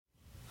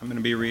I'm going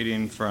to be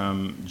reading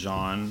from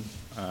John,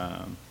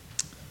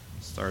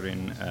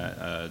 starting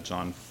at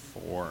John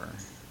 4.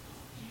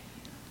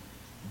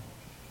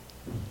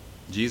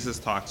 Jesus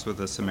talks with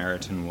a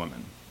Samaritan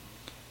woman.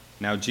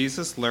 Now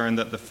Jesus learned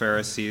that the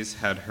Pharisees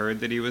had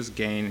heard that he was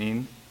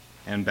gaining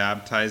and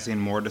baptizing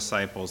more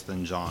disciples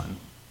than John,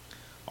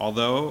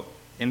 although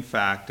in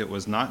fact it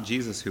was not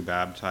Jesus who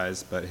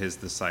baptized, but his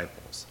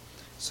disciples.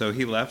 So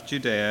he left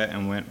Judea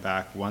and went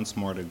back once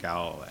more to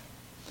Galilee.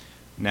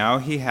 Now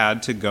he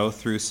had to go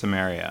through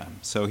Samaria.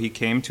 So he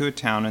came to a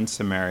town in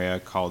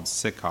Samaria called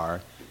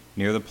Sychar,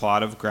 near the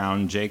plot of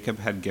ground Jacob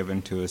had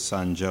given to his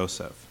son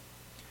Joseph.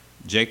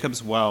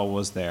 Jacob's well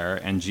was there,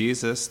 and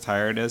Jesus,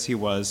 tired as he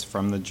was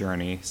from the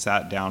journey,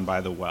 sat down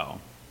by the well.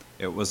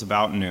 It was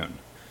about noon.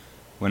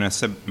 When a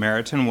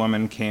Samaritan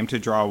woman came to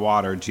draw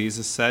water,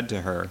 Jesus said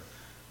to her,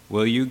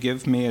 "Will you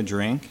give me a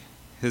drink?"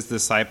 His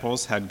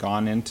disciples had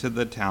gone into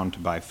the town to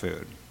buy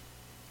food.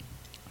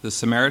 The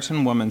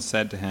Samaritan woman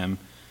said to him,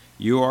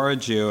 "You are a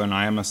Jew, and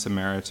I am a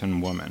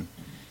Samaritan woman.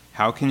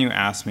 How can you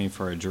ask me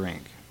for a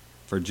drink?"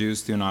 For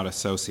Jews do not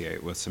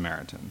associate with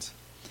Samaritans.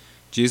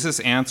 Jesus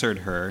answered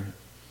her,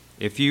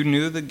 "If you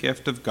knew the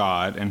gift of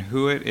God and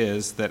who it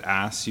is that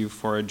asks you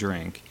for a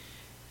drink,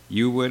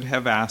 you would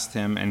have asked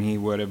him, and he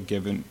would have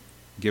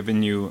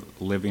given you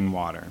living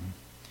water."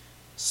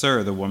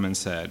 "Sir," the woman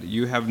said,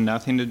 "you have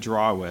nothing to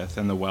draw with,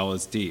 and the well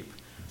is deep.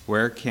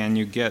 Where can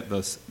you get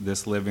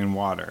this living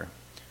water?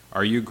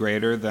 Are you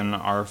greater than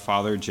our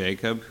father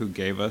Jacob, who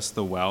gave us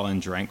the well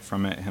and drank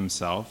from it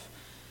himself,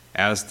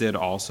 as did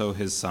also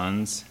his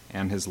sons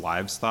and his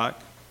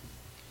livestock?"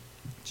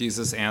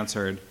 Jesus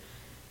answered,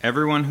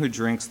 "Everyone who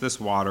drinks this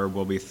water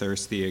will be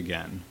thirsty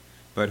again,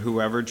 but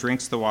whoever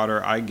drinks the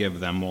water I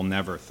give them will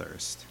never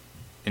thirst.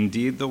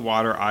 Indeed, the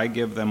water I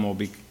give them will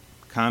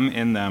become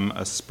in them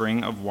a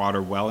spring of water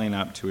welling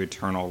up to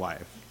eternal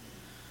life."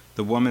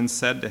 The woman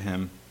said to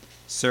him,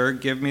 "Sir,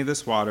 give me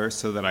this water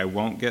so that I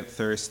won't get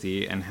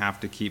thirsty and have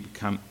to keep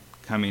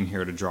coming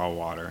here to draw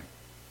water."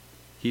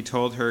 He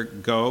told her,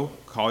 "Go,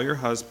 call your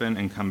husband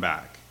and come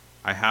back."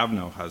 "I have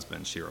no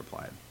husband," she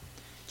replied.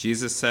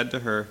 Jesus said to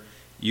her,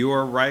 "You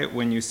are right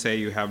when you say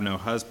you have no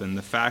husband.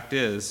 The fact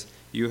is,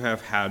 you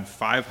have had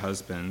 5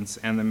 husbands,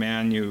 and the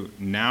man you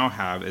now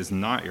have is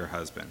not your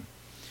husband.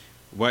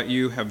 What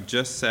you have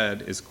just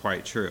said is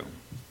quite true."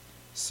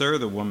 "Sir,"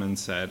 the woman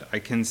said, "I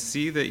can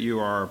see that you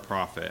are a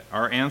prophet.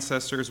 Our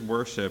ancestors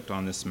worshipped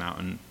on this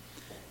mountain,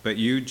 but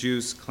you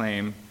Jews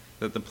claim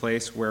that the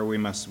place where we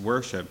must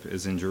worship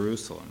is in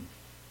Jerusalem."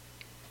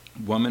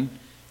 "Woman,"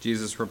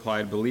 Jesus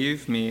replied,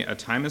 "believe me, a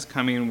time is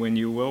coming when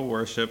you will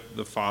worship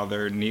the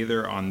Father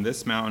neither on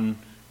this mountain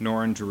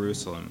nor in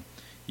Jerusalem.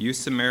 You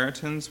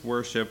Samaritans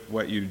worship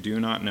what you do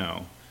not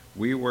know.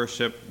 We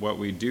worship what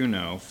we do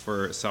know,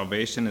 for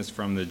salvation is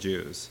from the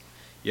Jews.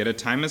 Yet a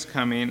time is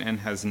coming and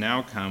has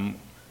now come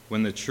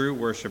when the true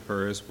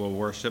worshipers will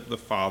worship the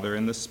Father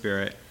in the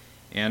Spirit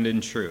and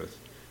in truth,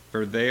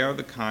 for they are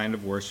the kind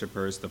of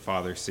worshipers the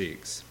Father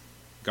seeks.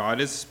 God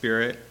is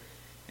Spirit,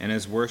 and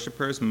his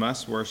worshipers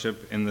must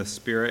worship in the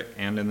Spirit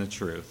and in the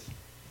truth."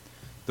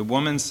 The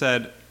woman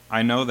said,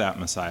 "I know that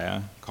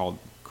Messiah, called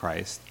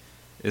Christ,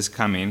 is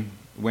coming.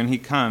 When he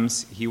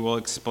comes, he will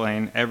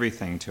explain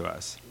everything to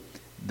us."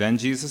 Then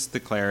Jesus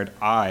declared,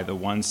 "I, the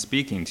one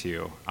speaking to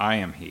you, I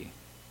am he."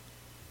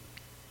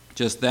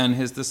 Just then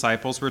his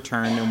disciples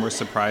returned and were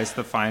surprised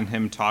to find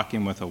him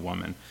talking with a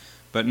woman.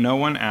 But no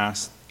one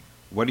asked,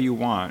 "What do you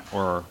want?"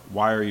 or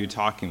 "Why are you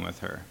talking with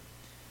her?"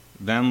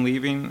 Then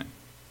leaving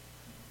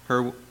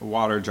her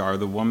water jar,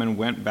 the woman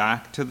went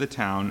back to the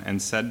town and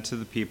said to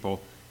the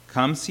people,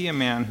 "Come see a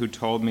man who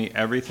told me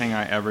everything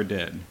I ever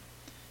did.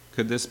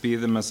 Could this be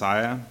the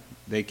Messiah?"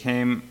 They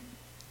came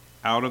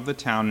out of the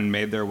town and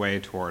made their way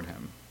toward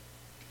him.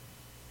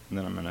 And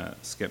then I'm going to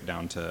skip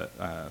down to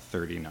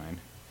 39.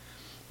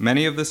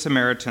 Many of the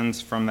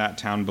Samaritans from that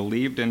town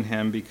believed in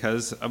him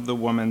because of the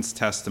woman's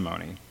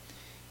testimony.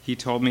 "He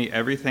told me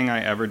everything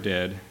I ever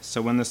did."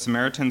 So when the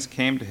Samaritans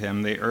came to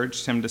him, they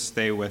urged him to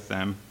stay with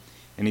them,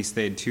 and he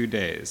stayed 2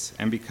 days.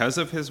 And because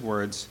of his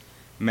words,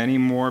 many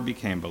more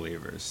became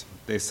believers.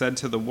 They said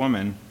to the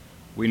woman,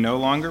 "We no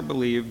longer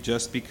believe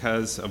just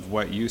because of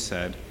what you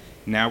said.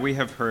 Now we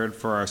have heard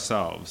for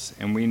ourselves,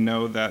 and we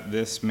know that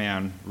this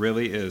man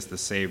really is the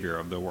Savior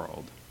of the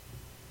world."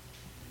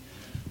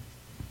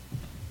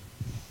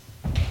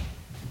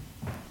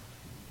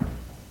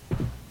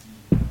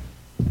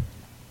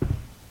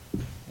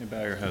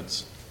 Bow your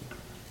heads.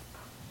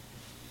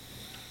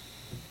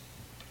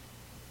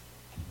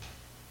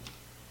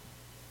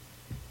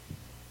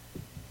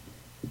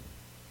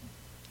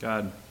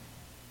 God,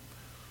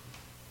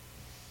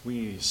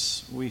 we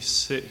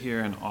sit here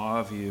in awe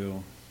of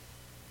you,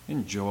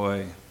 in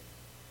joy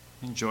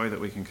that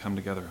we can come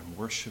together and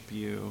worship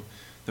you,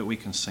 that we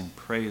can sing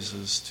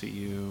praises to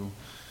you.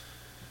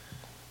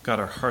 God,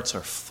 our hearts are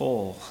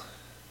full,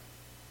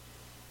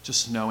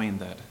 just knowing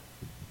that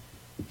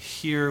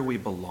here we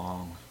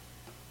belong.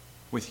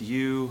 With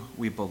you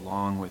we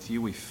belong. With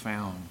you we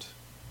found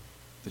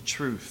the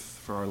truth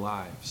for our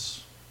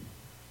lives.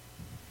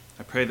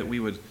 I pray that we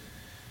would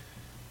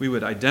we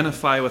would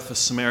identify with the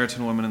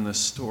Samaritan woman in this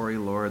story,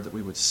 Lord, that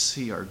we would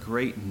see our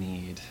great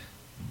need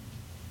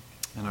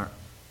and our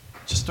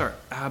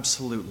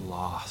absolute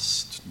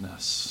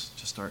lostness,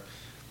 just our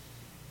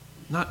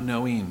not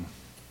knowing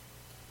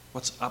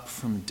what's up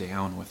from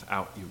down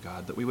without you,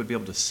 God, that we would be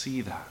able to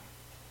see that.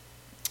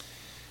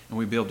 And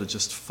we'd be able to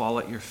just fall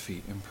at your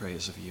feet in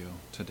praise of you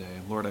today.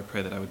 Lord, I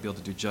pray that I would be able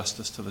to do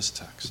justice to this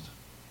text.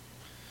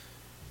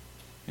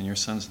 In your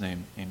Son's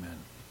name, amen.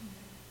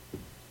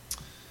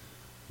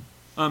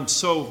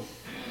 So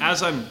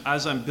as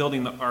I'm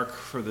building the arc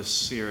for this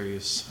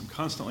series, I'm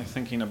constantly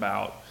thinking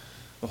about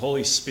the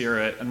Holy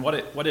Spirit and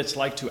what it's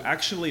like to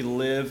actually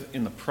live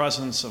in the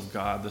presence of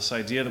God. This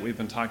idea that we've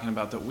been talking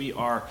about, that we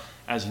are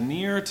as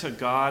near to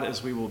God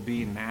as we will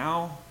be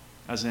now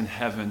as in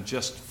heaven,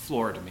 just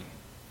floored me.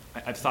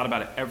 I've thought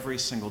about it every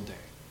single day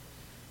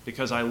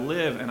because I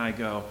live and I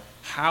go,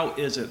 how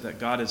is it that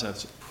God is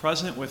as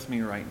present with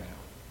me right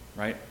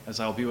now, right,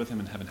 as I'll be with him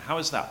in heaven? How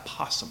is that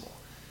possible?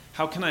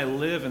 How can I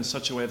live in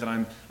such a way that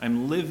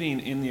I'm living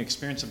in the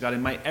experience of God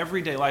in my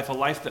everyday life, a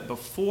life that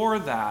before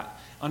that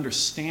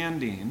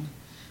understanding,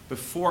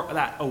 before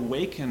that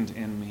awakened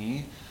in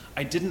me,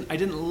 I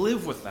didn't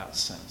live with that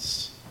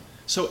sense.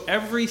 So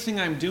everything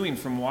I'm doing,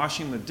 from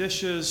washing the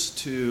dishes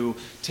to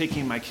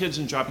taking my kids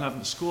and dropping them off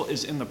to school,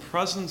 is in the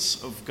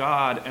presence of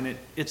God, and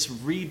it's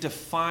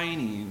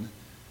redefining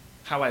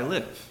how I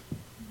live.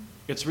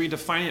 It's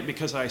redefining it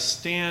because I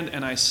stand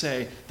and I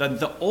say that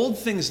the old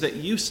things that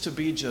used to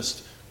be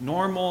just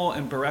normal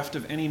and bereft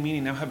of any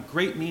meaning now have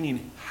great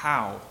meaning.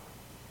 How?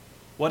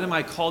 What am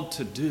I called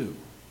to do?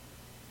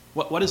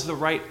 What is the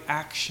right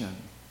action?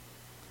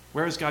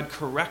 Where is God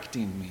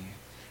correcting me?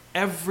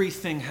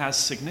 Everything has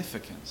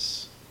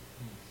significance.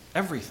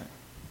 Everything.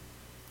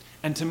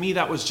 And to me,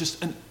 that was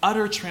just an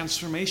utter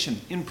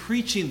transformation in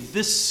preaching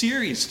this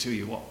series to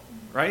you all,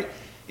 right?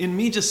 In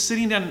me just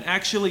sitting down and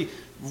actually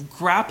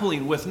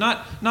grappling with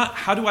not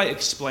how do I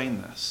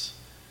explain this,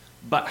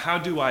 but how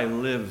do I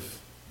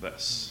live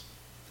this?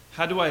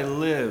 How do I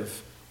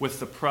live with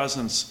the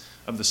presence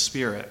of the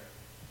Spirit?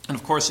 And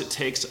of course, it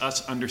takes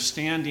us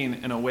understanding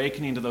and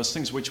awakening to those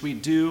things, which we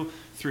do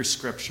through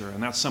Scripture.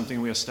 And that's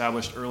something we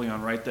established early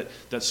on, right?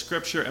 That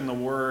Scripture and the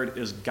Word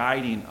is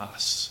guiding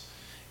us,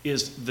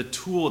 is the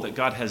tool that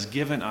God has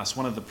given us,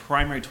 one of the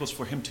primary tools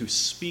for him to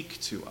speak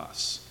to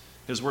us.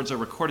 His words are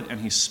recorded,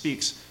 and he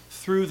speaks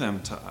through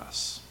them to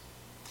us.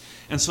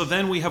 And so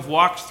then we have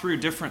walked through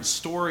different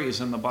stories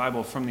in the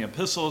Bible, from the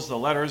epistles, the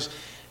letters,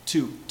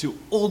 to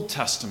Old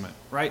Testament,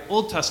 right?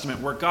 Old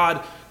Testament, where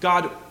God,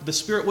 the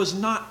Spirit was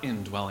not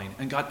indwelling,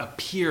 and God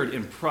appeared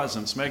in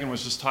presence. Megan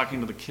was just talking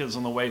to the kids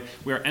on the way.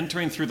 We are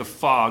entering through the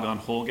fog on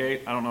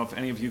Holgate. I don't know if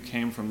any of you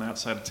came from that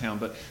side of town,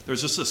 but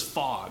there's just this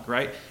fog,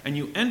 right? And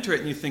you enter it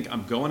and you think,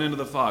 I'm going into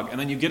the fog. And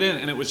then you get in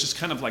and it was just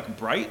kind of like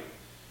bright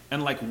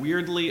and like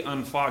weirdly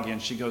unfoggy.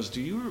 And she goes,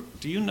 do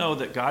you know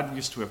that God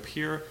used to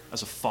appear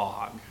as a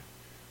fog?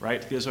 Right,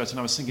 to the Israelites. And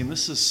I was thinking,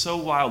 this is so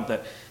wild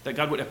that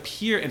God would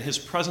appear and his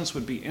presence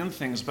would be in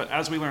things. But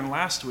as we learned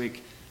last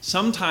week,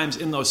 sometimes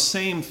in those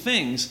same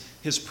things,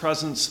 his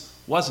presence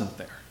wasn't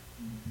there.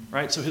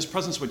 Right? So his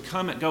presence would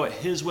come and go at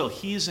his will.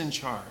 He's in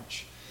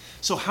charge.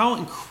 So how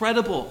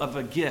incredible of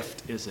a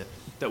gift is it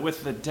that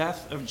with the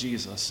death of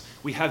Jesus,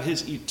 we have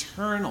his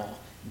eternal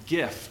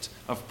gift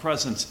of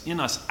presence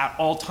in us at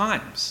all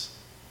times.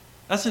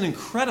 That's an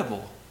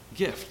incredible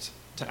gift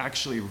to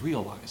actually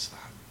realize that.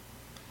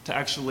 To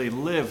actually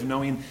live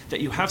knowing that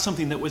you have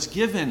something that was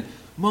given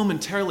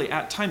momentarily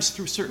at times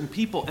through certain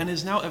people and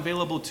is now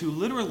available to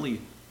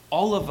literally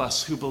all of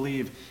us who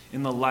believe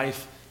in the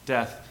life,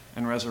 death,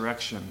 and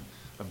resurrection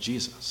of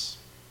Jesus.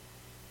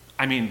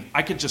 I mean,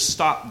 I could just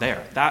stop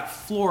there. That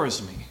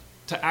floors me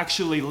to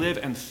actually live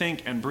and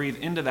think and breathe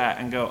into that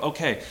and go,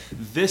 okay,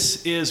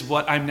 this is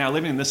what I'm now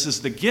living in. This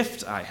is the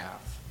gift I have.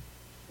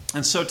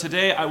 And so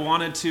today I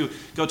wanted to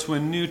go to a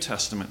New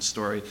Testament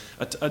story,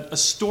 a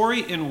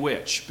story in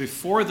which,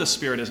 before the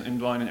Spirit is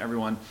indwelling in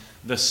everyone,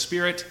 the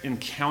Spirit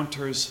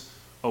encounters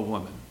a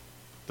woman.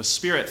 The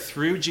Spirit,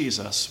 through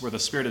Jesus, where the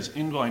Spirit is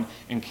indwelling,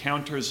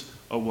 encounters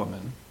a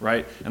woman,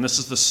 right? And this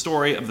is the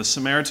story of the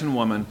Samaritan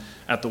woman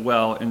at the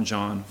well in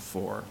John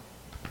 4.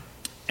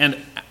 And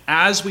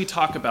as we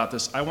talk about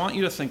this, I want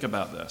you to think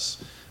about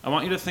this. I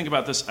want you to think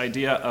about this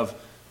idea of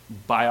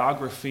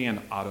biography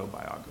and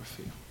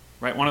autobiography.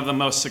 Right? One of the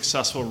most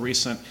successful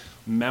recent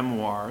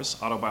memoirs,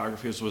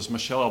 autobiographies, was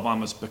Michelle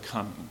Obama's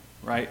Becoming.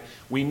 Right?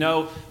 We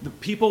know the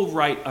people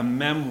write a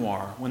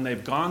memoir when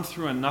they've gone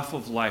through enough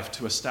of life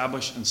to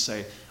establish and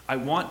say, I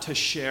want to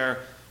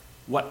share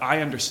what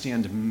I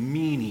understand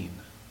meaning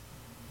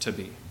to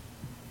be.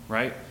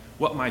 Right?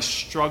 What my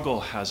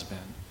struggle has been.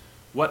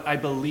 What I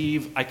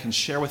believe I can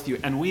share with you.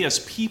 And we as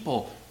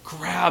people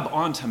grab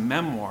onto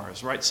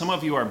memoirs, right? Some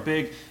of you are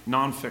big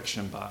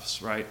nonfiction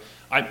buffs, right?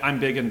 I'm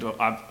big into,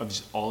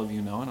 all of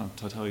you know, and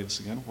I'll tell you this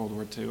again, World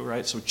War II,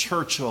 right? So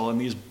Churchill and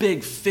these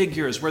big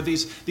figures where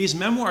these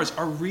memoirs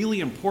are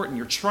really important.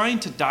 You're trying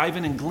to dive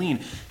in and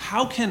glean.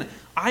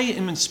 I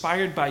am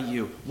inspired by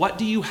you. What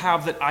do you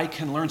have that I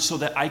can learn so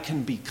that I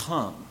can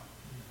become?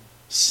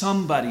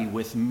 somebody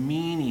with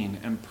meaning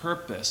and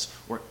purpose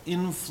or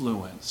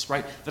influence,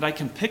 right? That I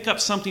can pick up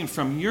something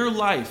from your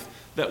life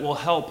that will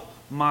help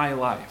my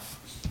life.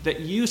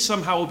 That you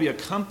somehow will be a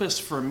compass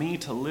for me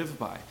to live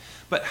by.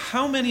 But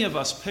how many of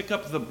us pick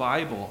up the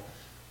Bible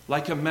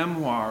like a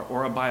memoir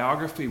or a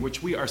biography,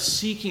 which we are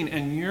seeking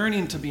and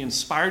yearning to be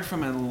inspired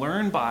from and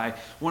learn by,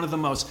 one of the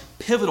most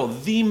pivotal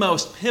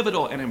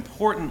and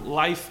important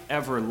life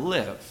ever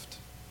lived?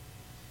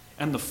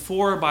 And the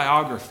 4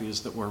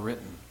 biographies that were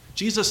written.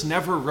 Jesus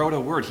never wrote a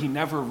word. He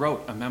never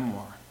wrote a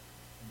memoir.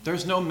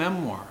 There's no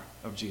memoir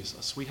of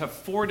Jesus. We have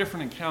 4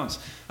 different accounts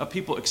of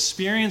people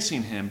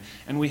experiencing him,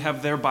 and we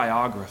have their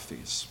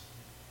biographies.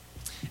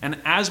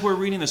 And as we're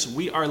reading this,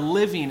 we are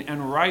living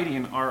and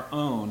writing our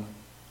own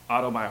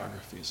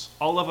autobiographies.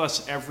 All of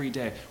us every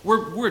day.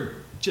 We're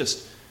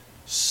just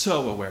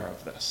so aware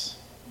of this.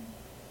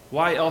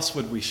 Why else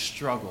would we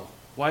struggle?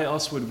 Why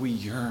else would we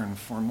yearn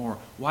for more?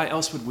 Why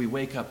else would we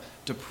wake up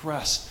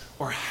depressed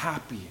or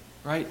happy?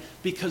 Right?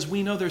 Because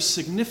we know there's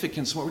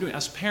significance in what we're doing.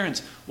 As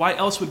parents, why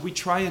else would we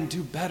try and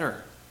do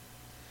better?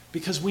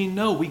 Because we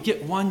know we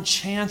get one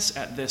chance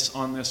at this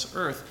on this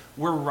earth.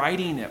 We're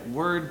writing it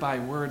word by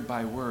word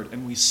by word,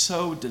 and we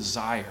so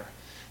desire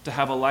to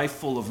have a life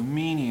full of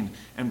meaning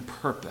and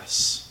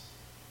purpose.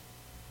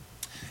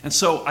 And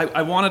so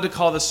I wanted to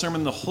call this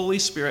sermon The Holy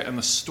Spirit and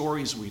the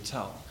Stories We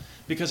Tell.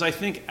 Because I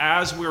think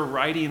as we're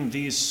writing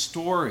these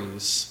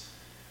stories,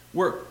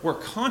 we're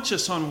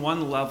conscious on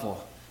one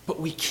level, but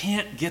we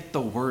can't get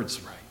the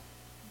words right.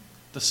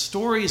 The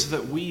stories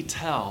that we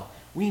tell,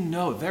 we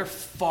know they're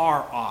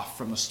far off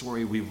from the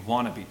story we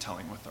want to be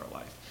telling with our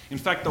life. In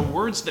fact, the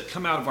words that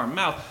come out of our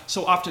mouth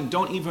so often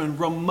don't even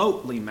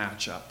remotely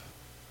match up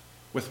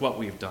with what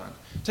we've done.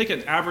 Take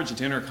an average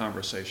dinner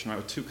conversation, right,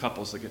 with 2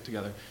 couples that get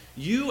together.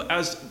 You,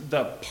 as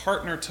the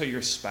partner to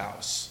your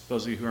spouse,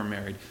 those of you who are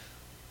married,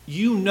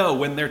 you know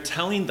when they're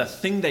telling the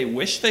thing they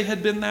wish they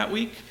had been that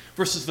week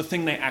versus the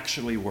thing they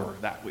actually were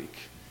that week.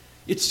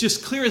 It's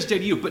just clear as day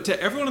to you, but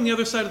to everyone on the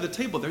other side of the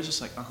table, they're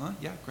just like,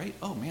 yeah, great.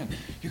 Oh man,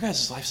 your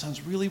guys' life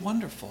sounds really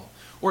wonderful.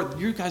 Or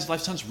your guys'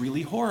 life sounds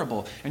really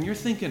horrible. And you're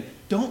thinking,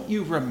 don't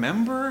you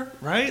remember,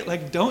 right?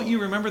 Like, don't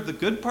you remember the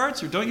good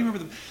parts? Or don't you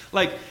remember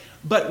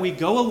but we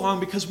go along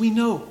because we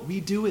know we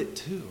do it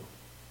too.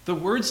 The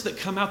words that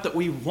come out that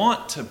we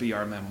want to be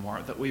our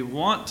memoir, that we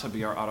want to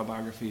be our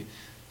autobiography,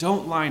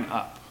 don't line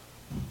up,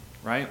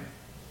 right?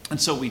 And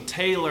so we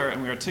tailor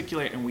and we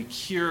articulate and we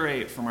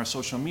curate from our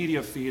social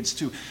media feeds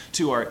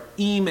to our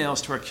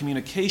emails, to our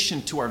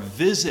communication, to our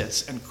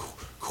visits, and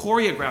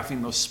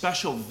choreographing those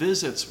special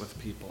visits with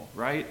people,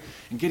 right?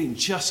 And getting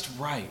just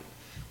right.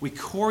 We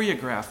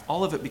choreograph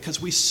all of it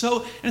because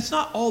and it's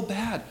not all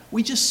bad,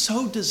 we just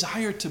so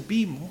desire to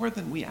be more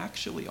than we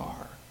actually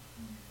are.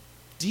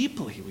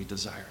 Deeply we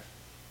desire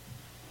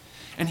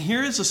it. And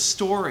here is a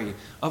story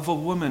of a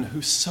woman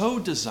who so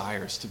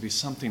desires to be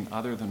something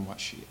other than what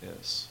she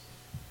is.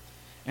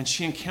 And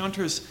she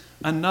encounters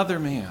another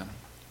man,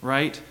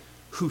 right,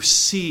 who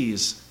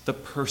sees the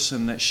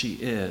person that she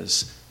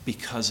is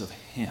because of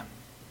him.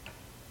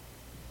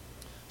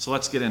 So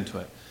let's get into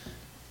it.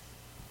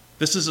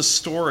 This is a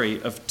story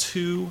of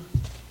 2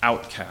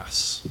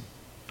 outcasts.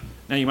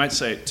 Now you might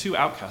say, 2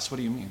 outcasts, what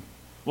do you mean?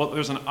 Well,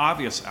 there's an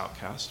obvious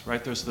outcast,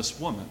 right? There's this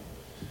woman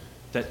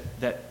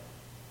that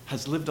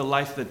has lived a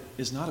life that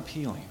is not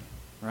appealing,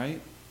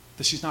 right?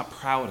 That she's not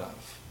proud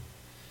of.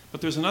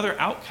 But there's another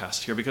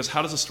outcast here, because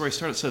how does the story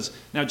start? It says,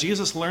 now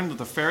Jesus learned that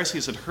the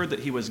Pharisees had heard that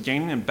he was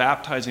gaining and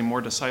baptizing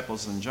more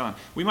disciples than John.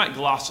 We might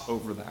gloss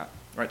over that,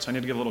 right? So I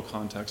need to give a little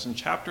context. In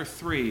chapter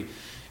 3,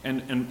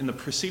 and in the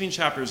preceding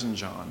chapters in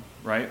John,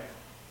 right,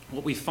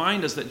 what we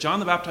find is that John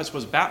the Baptist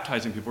was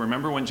baptizing people.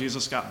 Remember when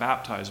Jesus got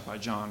baptized by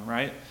John,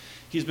 right?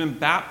 He's been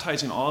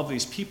baptizing all of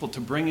these people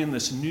to bring in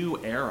this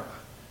new era.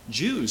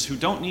 Jews who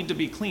don't need to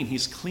be clean,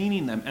 he's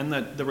cleaning them. And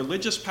the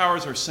religious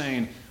powers are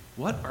saying,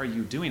 what are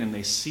you doing? And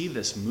they see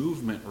this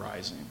movement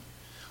rising.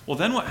 Well,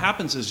 then what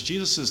happens is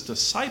Jesus'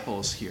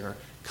 disciples here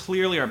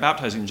clearly are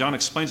baptizing. John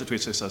explains it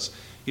to us.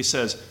 He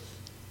says,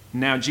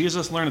 now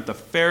Jesus learned that the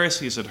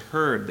Pharisees had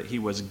heard that he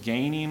was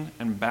gaining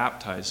and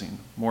baptizing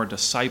more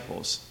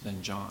disciples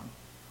than John.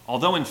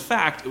 Although, in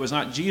fact, it was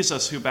not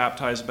Jesus who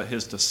baptized, but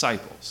his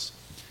disciples.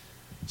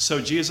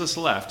 So Jesus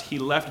left. He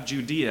left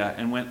Judea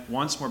and went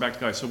once more back to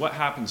Galilee. So what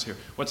happens here?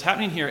 What's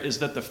happening here is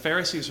that the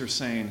Pharisees are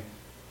saying,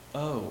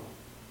 oh,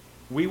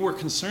 we were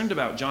concerned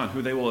about John,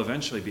 who they will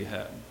eventually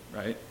behead,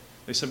 right?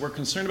 They said, we're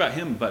concerned about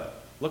him,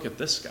 but look at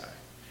this guy.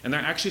 And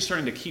they're actually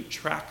starting to keep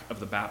track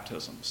of the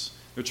baptisms.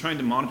 They're trying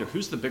to monitor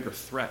who's the bigger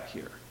threat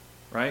here,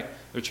 right?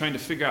 They're trying to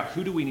figure out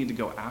who do we need to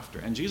go after.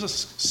 And Jesus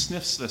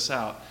sniffs this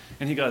out,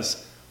 and he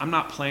goes, I'm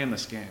not playing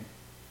this game.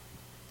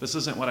 This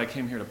isn't what I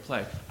came here to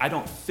play. I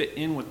don't fit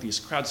in with these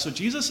crowds. So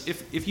Jesus,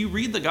 if you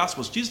read the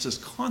Gospels, Jesus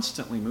is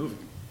constantly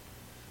moving.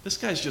 This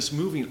guy's just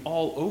moving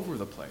all over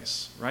the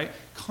place, right?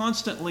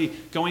 Constantly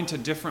going to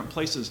different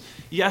places.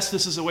 Yes,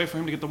 this is a way for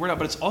him to get the word out,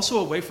 but it's also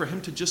a way for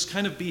him to just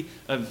kind of be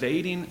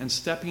evading and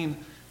stepping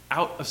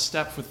out of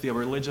step with the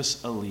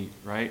religious elite,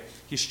 right?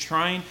 He's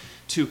trying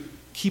to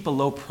keep a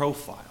low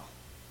profile,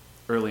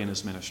 early in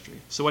his ministry.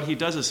 So what he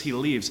does is he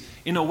leaves.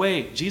 In a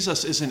way,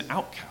 Jesus is an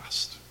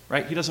outcast,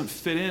 right? He doesn't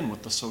fit in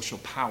with the social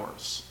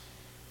powers.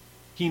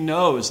 He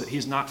knows that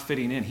he's not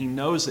fitting in. He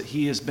knows that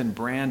he has been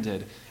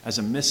branded as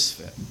a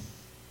misfit,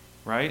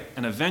 right?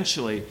 And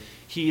eventually,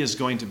 he is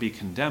going to be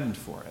condemned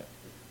for it.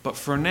 But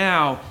for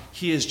now,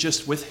 he is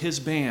just with his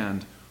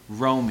band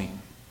roaming.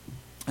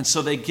 And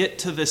so they get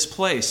to this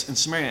place in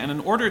Samaria. And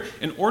in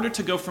order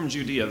to go from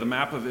Judea, the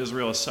map of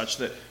Israel is such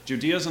that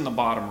Judea is in the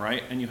bottom,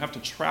 right? And you have to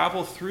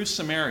travel through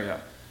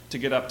Samaria to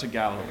get up to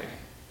Galilee.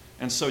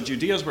 And so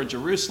Judea is where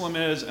Jerusalem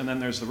is, and then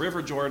there's the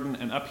River Jordan,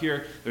 and up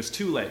here there's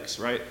two lakes,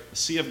 right? The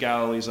Sea of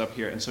Galilee is up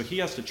here. And so he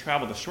has to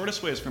travel. The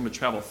shortest way is for him to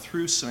travel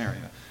through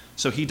Samaria.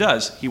 So he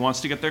does. He wants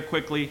to get there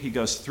quickly. He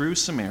goes through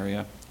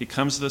Samaria. He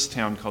comes to this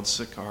town called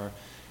Sychar,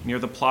 near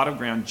the plot of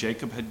ground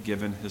Jacob had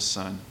given his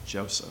son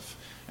Joseph.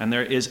 And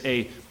there is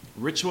a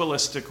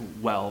ritualistic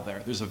well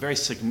there. There's a very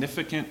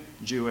significant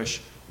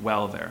Jewish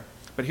well there.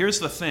 But here's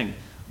the thing.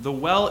 The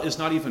well is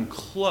not even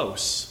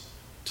close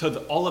to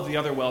all of the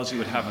other wells you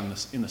would have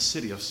in the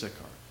city of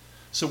Sychar.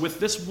 So with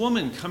this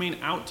woman coming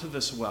out to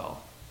this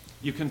well,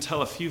 you can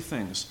tell a few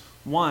things.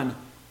 One,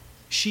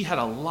 she had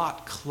a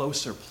lot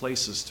closer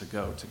places to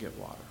go to get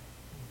water.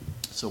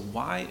 So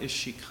why is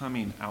she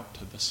coming out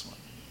to this one?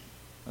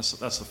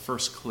 That's the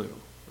first clue,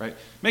 right?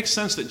 Makes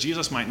sense that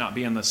Jesus might not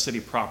be in the city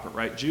proper,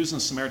 right? Jews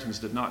and Samaritans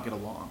did not get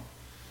along.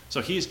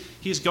 So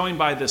he's going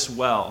by this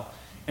well,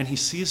 and he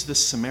sees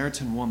this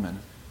Samaritan woman.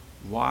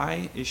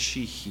 Why is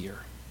she here?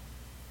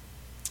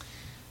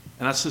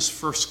 And that's his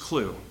first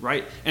clue,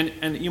 right?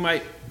 And you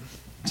might,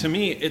 to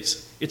me,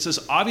 it's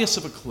as obvious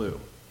of a clue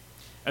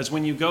as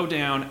when you go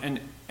down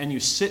and you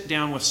sit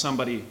down with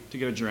somebody to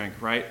get a drink,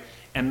 right?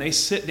 And they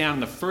sit down,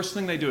 and the first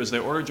thing they do is they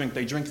order a drink,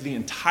 they drink the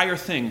entire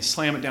thing,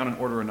 slam it down, and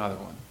order another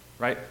one,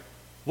 right?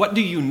 What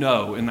do you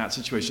know in that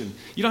situation?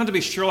 You don't have to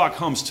be Sherlock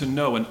Holmes to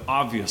know an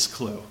obvious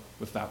clue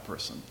with that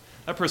person.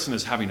 That person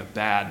is having a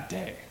bad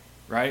day,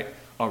 right?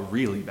 A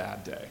really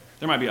bad day.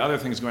 There might be other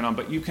things going on,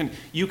 but you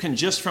can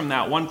just from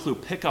that one clue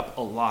pick up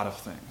a lot of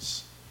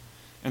things.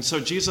 And so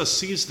Jesus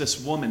sees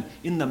this woman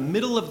in the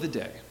middle of the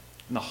day,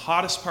 in the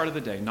hottest part of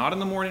the day, not in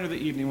the morning or the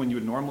evening when you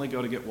would normally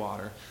go to get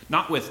water,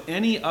 not with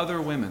any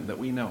other women that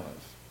we know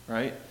of,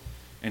 right?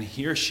 And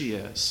here she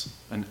is,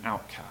 an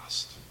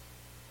outcast.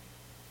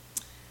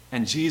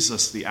 And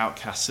Jesus, the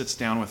outcast, sits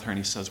down with her and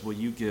he says, "Will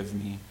you give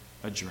me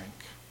a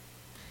drink?"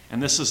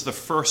 And this is the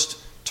first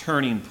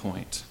turning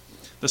point.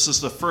 This is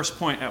the first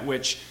point at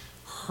which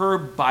her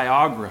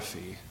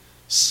biography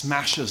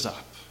smashes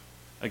up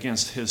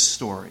against his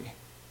story,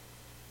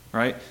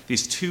 right?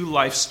 These two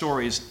life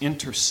stories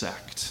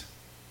intersect.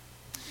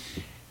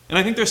 And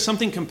I think there's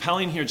something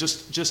compelling here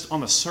just on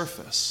the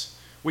surface,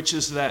 which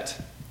is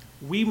that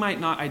we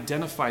might not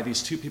identify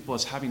these two people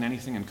as having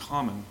anything in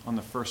common on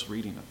the first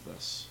reading of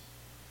this.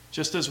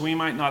 Just as we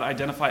might not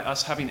identify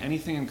us having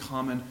anything in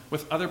common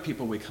with other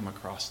people we come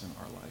across in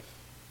our life.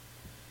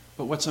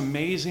 But what's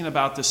amazing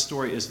about this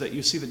story is that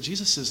you see that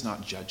Jesus is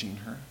not judging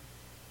her.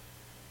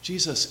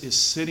 Jesus is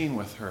sitting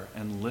with her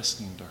and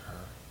listening to her,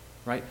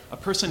 right? A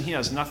person he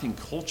has nothing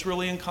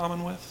culturally in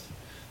common with.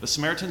 The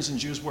Samaritans and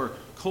Jews were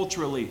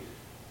culturally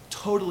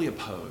totally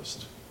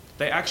opposed.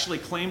 They actually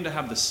claimed to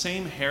have the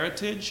same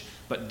heritage,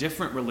 but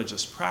different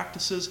religious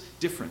practices,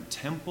 different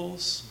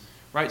temples,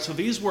 right? So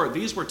these were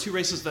two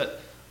races that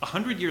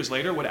 100 years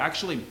later would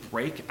actually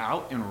break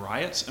out in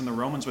riots, and the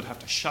Romans would have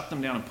to shut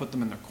them down and put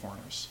them in their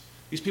corners.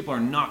 These people are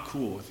not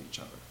cool with each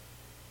other,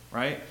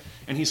 right?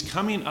 And he's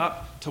coming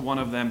up to one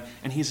of them,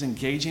 and he's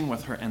engaging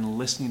with her and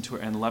listening to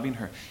her and loving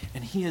her.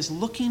 And he is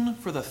looking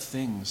for the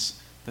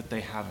things that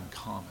they have in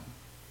common.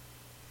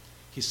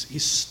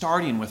 He's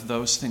starting with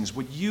those things.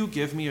 Would you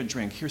give me a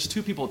drink? Here's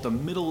two people at the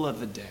middle of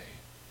the day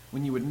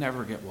when you would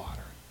never get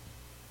water,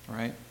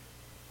 right?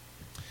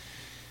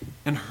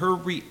 And her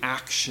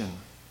reaction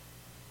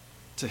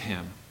to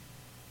him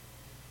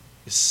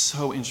is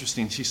so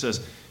interesting. She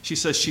says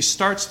she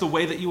starts the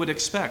way that you would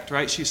expect,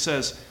 right? She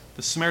says,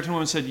 the Samaritan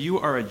woman said, "You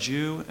are a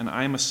Jew and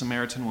I am a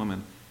Samaritan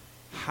woman.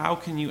 How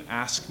can you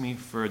ask me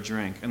for a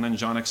drink?" And then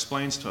John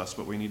explains to us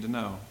what we need to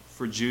know.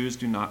 For Jews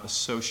do not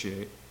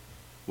associate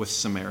with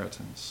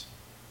Samaritans,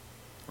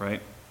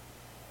 right?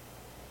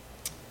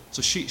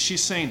 So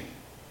she's saying,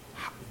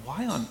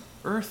 why on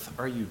earth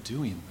are you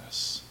doing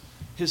this?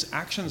 His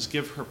actions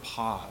give her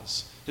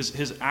pause.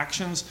 His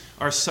actions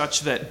are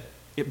such that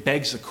it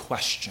begs a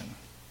question.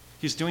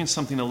 He's doing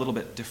something a little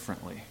bit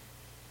differently.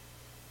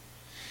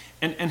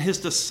 And his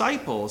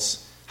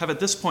disciples have at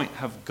this point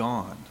have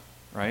gone,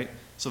 right?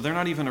 So they're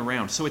not even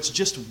around. So it's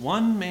just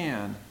one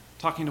man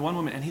talking to one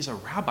woman, and he's a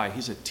rabbi,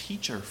 he's a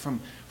teacher from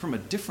a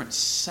different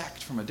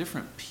sect, from a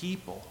different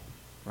people,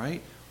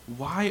 right?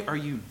 Why are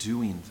you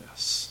doing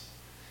this?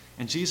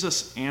 And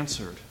Jesus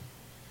answered.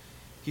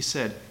 He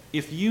said,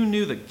 "If you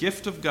knew the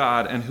gift of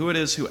God and who it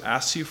is who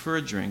asks you for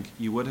a drink,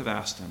 you would have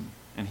asked him,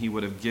 and he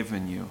would have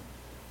given you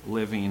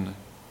living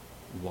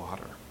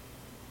water."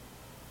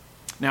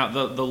 Now,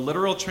 the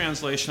literal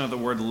translation of the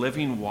word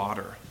living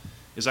water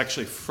is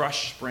actually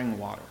fresh spring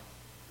water,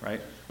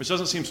 right? which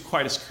doesn't seem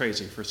quite as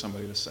crazy for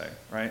somebody to say,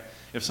 right?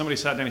 If somebody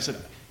sat down and said,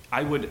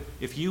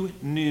 if you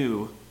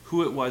knew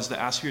who it was that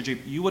asked for your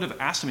drink, you would have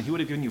asked him and he would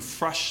have given you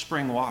fresh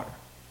spring water.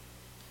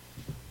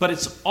 But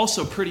it's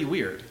also pretty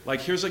weird.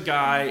 Like, here's a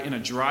guy in a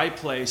dry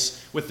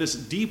place with this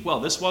deep well.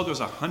 This well goes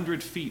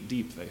 100 feet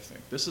deep, they think.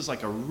 This is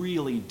like a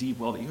really deep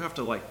well that you have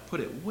to like put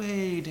it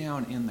way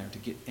down in there to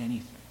get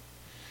anything.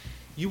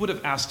 You would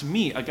have asked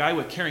me, a guy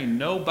with carrying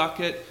no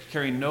bucket,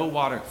 carrying no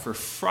water, for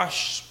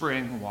fresh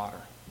spring water.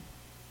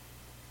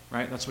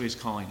 Right? That's what he's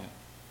calling it.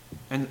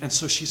 And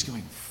so she's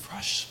going,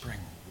 fresh spring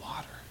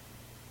water.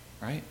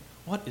 Right?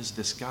 What is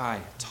this guy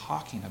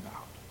talking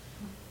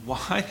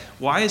about?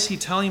 Why is he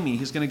telling me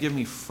he's going to give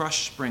me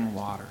fresh spring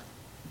water?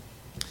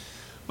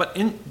 But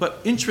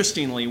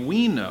interestingly,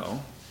 we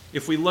know,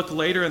 if we look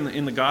later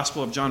in the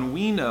Gospel of John,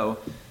 we know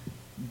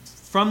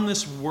from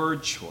this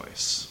word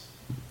choice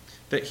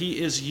that he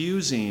is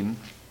using,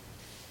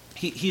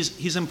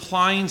 he's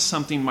implying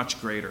something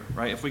much greater,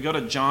 right? If we go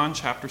to John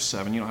chapter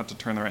 7, you don't have to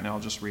turn there right now, I'll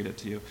just read it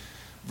to you.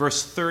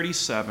 Verse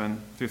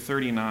 37 through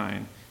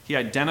 39, he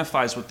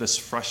identifies what this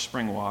fresh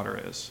spring water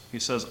is. He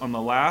says, on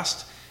the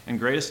last and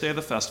greatest day of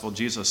the festival,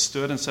 Jesus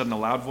stood and said in a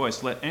loud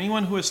voice, let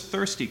anyone who is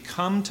thirsty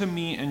come to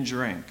me and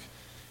drink.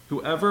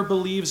 Whoever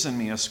believes in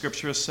me, as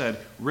Scripture has said,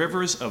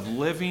 rivers of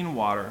living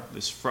water,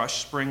 this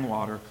fresh spring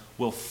water,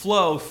 will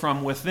flow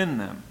from within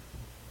them.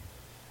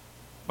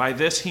 By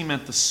this he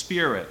meant the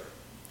Spirit,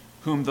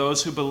 whom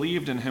those who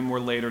believed in him were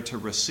later to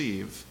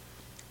receive.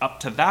 Up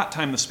to that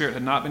time, the Spirit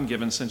had not been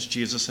given since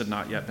Jesus had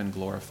not yet been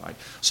glorified.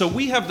 So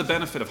we have the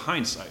benefit of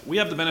hindsight. We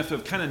have the benefit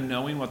of kind of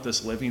knowing what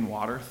this living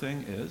water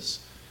thing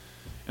is.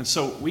 And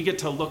so we get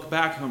to look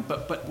back,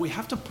 but we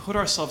have to put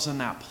ourselves in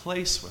that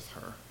place with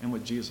her and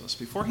with Jesus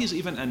before he's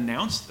even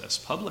announced this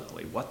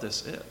publicly, what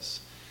this is.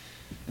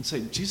 And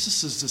say,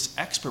 Jesus is this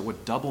expert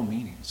with double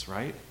meanings,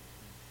 right?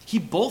 He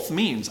both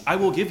means, I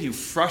will give you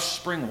fresh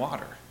spring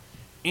water,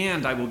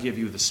 and I will give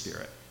you the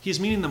Spirit. He's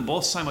meaning them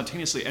both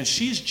simultaneously, and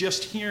she's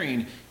just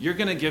hearing, you're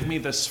going to give me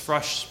this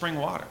fresh spring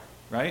water,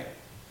 right?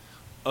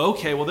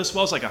 Okay, well, this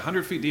well's like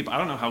 100 feet deep. I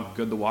don't know how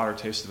good the water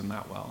tasted in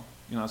that well.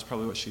 You know, that's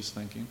probably what she's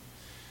thinking.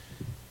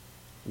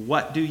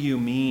 What do you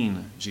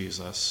mean,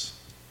 Jesus?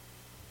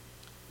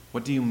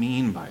 What do you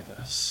mean by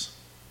this?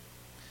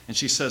 And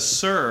she says,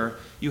 Sir,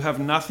 you have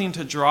nothing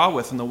to draw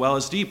with, and the well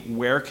is deep.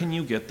 Where can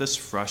you get this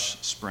fresh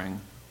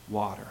spring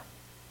water?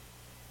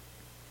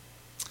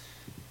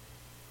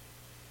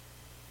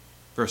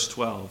 Verse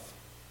 12,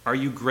 are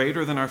you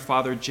greater than our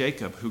father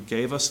Jacob, who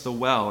gave us the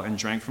well and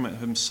drank from it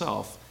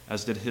himself,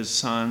 as did his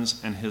sons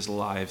and his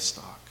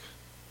livestock?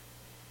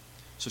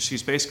 So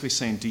she's basically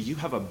saying, do you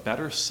have a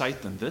better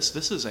sight than this?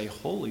 This is a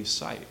holy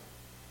sight,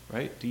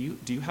 right? Do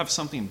you have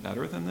something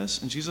better than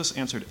this? And Jesus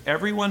answered,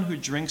 everyone who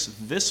drinks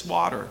this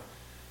water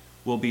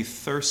will be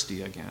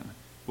thirsty again.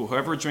 But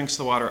whoever drinks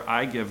the water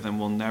I give them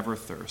will never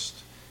thirst.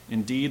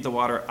 Indeed, the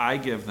water I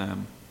give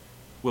them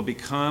will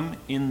become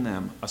in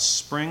them a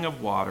spring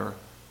of water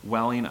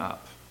welling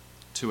up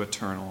to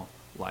eternal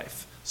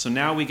life. So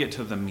now we get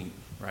to the meat,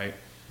 right?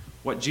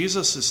 What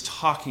Jesus is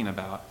talking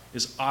about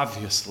is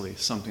obviously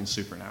something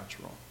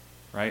supernatural,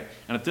 right?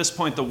 And at this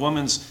point, the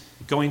woman's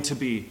going to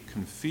be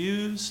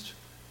confused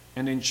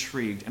and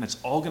intrigued, and it's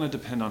all going to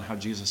depend on how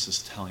Jesus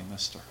is telling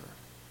this to her,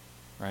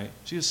 right?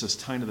 Jesus is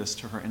telling this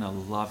to her in a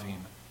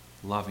loving,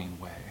 loving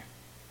way.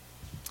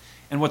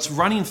 And what's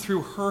running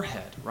through her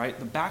head, right,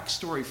 the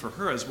backstory for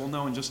her, as we'll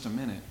know in just a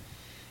minute,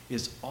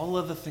 is all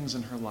of the things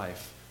in her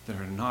life that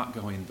are not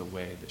going the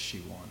way that she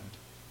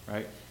wanted,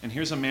 right? And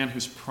here's a man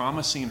who's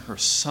promising her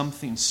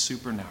something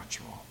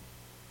supernatural.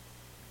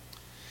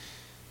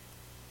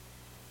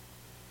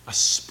 A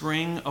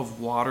spring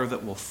of water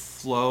that will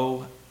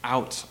flow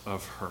out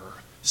of her.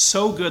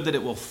 So good that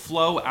it will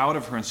flow out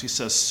of her. And she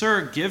says,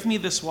 Sir, give me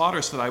this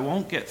water so that I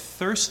won't get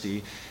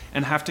thirsty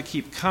and have to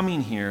keep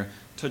coming here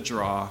to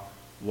draw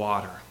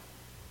water.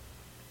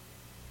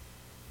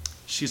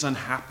 She's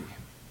unhappy,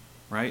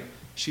 right?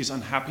 She's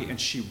unhappy and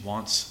she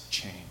wants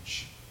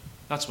change.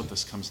 That's what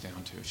this comes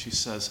down to. She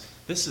says,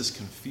 this is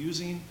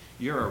confusing.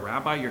 You're a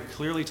rabbi. You're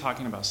clearly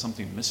talking about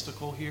something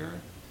mystical here.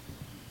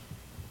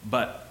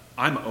 But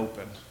I'm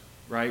open,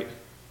 right?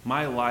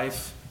 My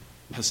life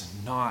has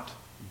not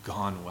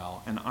gone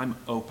well, and I'm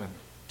open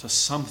to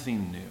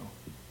something new.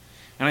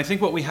 And I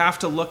think what we have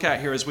to look at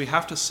here is we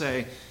have to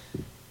say,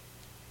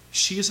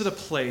 she's at a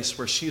place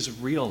where she's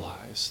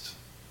realized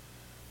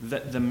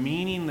that the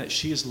meaning that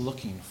she is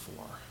looking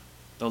for,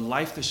 the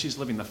life that she's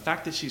living, the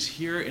fact that she's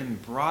here in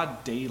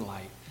broad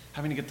daylight,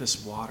 having to get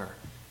this water,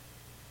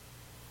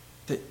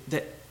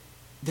 that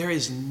there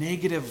is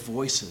negative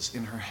voices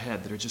in her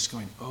head that are just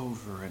going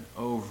over and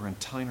over and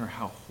telling her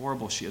how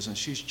horrible she is. And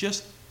she's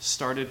just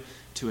started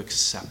to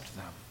accept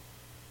them.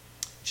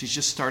 She's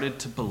just started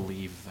to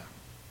believe them.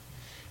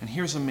 And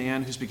here's a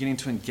man who's beginning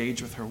to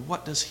engage with her.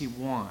 What does he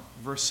want?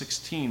 Verse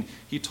 16,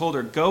 he told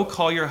her, go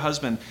call your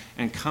husband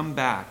and come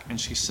back.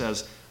 And she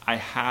says, I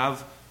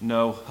have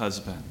no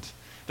husband.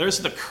 There's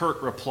the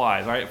curt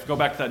reply, right? If we go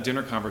back to that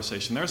dinner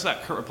conversation, there's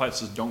that curt reply that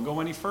says, don't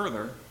go any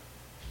further.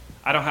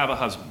 I don't have a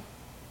husband,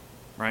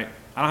 right?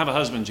 I don't have a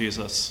husband,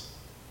 Jesus.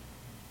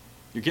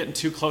 You're getting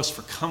too close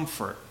for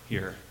comfort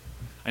here.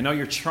 I know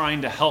you're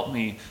trying to help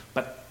me,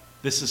 but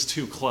this is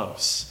too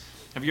close.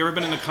 Have you ever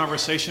been in a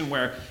conversation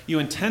where you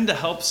intend to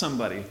help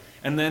somebody,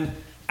 and then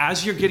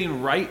as you're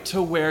getting right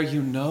to where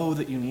you know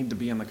that you need to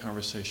be in the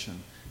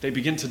conversation, they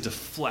begin to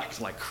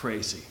deflect like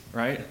crazy,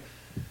 right?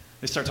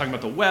 They start talking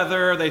about the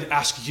weather, they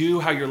ask you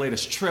how your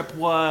latest trip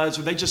was,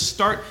 or they just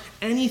start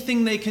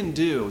anything they can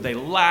do. They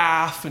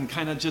laugh and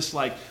kind of just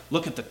like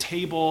look at the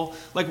table,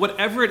 like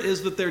whatever it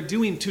is that they're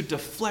doing to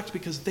deflect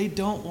because they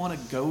don't want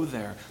to go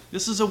there.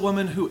 This is a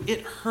woman who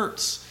it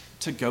hurts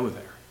to go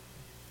there,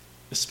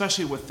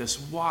 especially with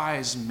this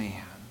wise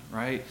man,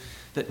 right?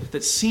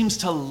 That seems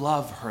to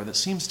love her, that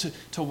seems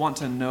to want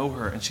to know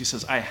her. And she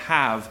says, I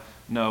have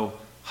no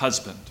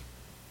husband.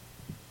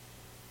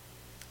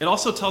 It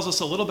also tells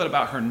us a little bit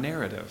about her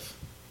narrative,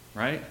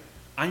 right?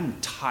 I'm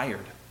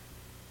tired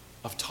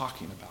of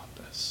talking about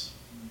this.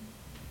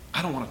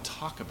 I don't want to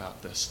talk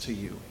about this to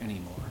you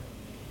anymore.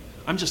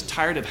 I'm just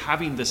tired of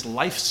having this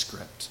life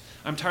script.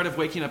 I'm tired of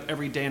waking up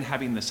every day and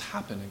having this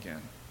happen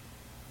again,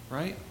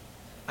 right?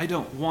 I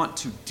don't want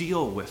to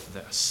deal with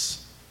this.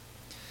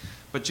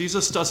 But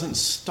Jesus doesn't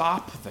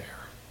stop there,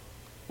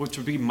 which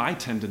would be my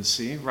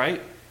tendency,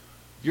 right?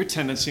 Your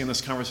tendency in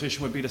this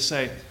conversation would be to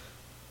say,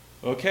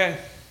 okay,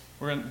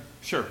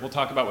 sure, we'll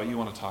talk about what you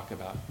want to talk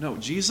about. No,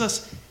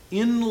 Jesus,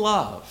 in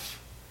love,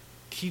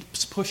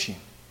 keeps pushing.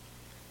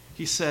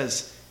 He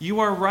says, you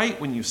are right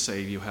when you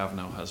say you have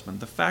no husband.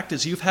 The fact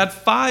is you've had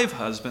 5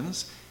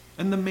 husbands,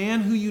 and the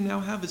man who you now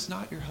have is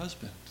not your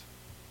husband.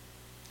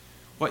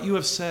 What you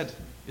have said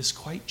is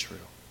quite true.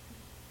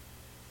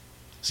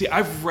 See,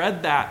 I've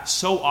read that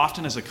so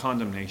often as a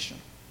condemnation.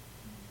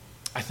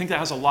 I think that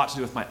has a lot to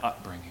do with my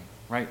upbringing,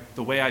 right?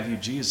 The way I view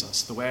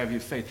Jesus, the way I view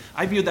faith.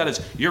 I view that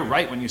as, you're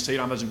right when you say you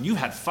don't have a husband. You've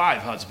had 5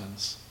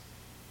 husbands.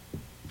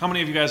 How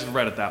many of you guys have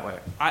read it that way?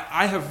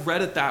 I have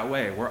read it that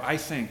way, where I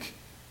think,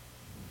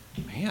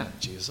 man,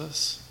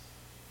 Jesus,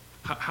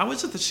 how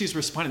is it that she's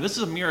responding? This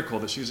is a miracle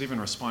that she's even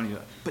responding to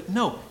that. But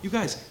no, you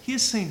guys, he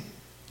is saying,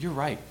 you're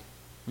right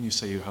when you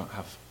say you don't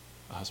have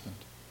a husband.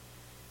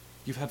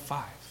 You've had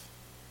 5.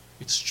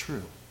 It's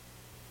true,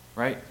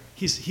 right?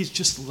 He's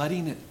just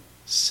letting it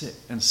sit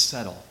and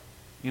settle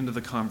into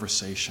the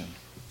conversation.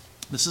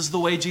 This is the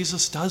way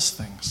Jesus does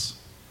things.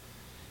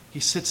 He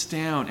sits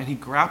down and he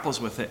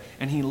grapples with it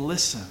and he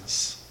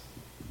listens.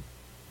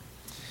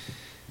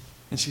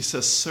 And she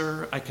says,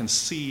 sir, I can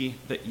see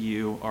that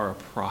you are a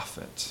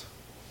prophet.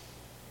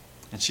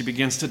 And she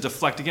begins to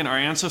deflect again. Our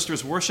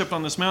ancestors worshipped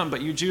on this mountain,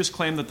 but you Jews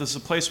claim that this is a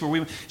place where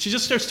we... She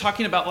just starts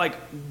talking about like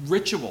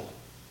ritual.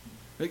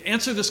 Like,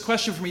 answer this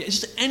question for me. It's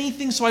just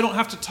anything so I don't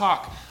have to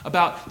talk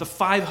about the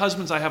 5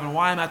 husbands I have and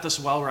why I'm at this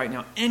well right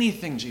now.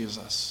 Anything,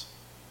 Jesus.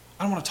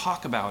 I don't want to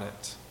talk about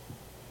it.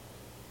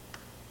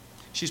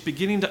 She's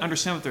beginning to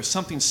understand that there's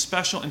something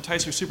special,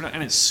 enticing, or supernatural,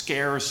 and it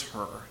scares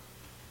her.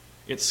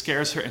 It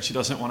scares her, and she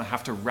doesn't want to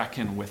have to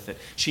reckon with it.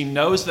 She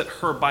knows that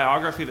her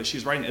biography that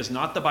she's writing is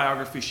not the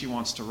biography she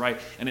wants to write,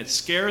 and it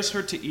scares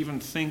her to even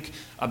think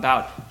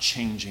about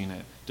changing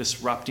it,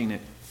 disrupting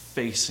it,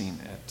 facing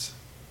it.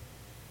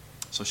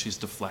 So she's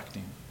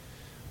deflecting.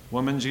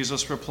 Woman,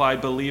 Jesus replied,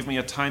 believe me,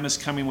 a time is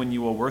coming when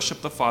you will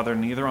worship the Father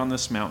neither on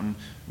this mountain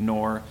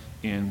nor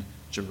in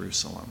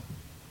Jerusalem.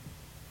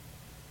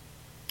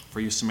 For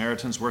you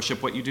Samaritans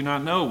worship what you do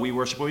not know. We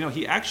worship what we know.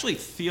 He actually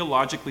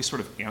theologically sort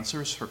of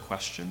answers her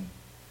question,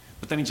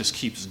 but then he just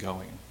keeps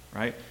going,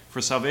 right? For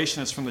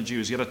salvation is from the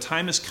Jews. Yet a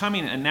time is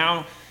coming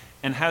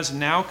and has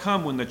now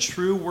come when the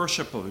true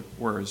worshipers,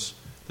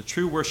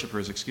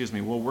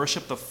 will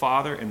worship the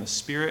Father in the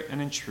Spirit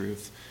and in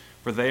truth,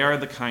 for they are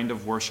the kind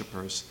of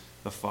worshipers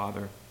the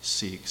Father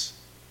seeks.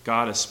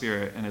 God is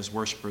spirit, and his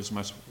worshipers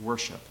must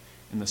worship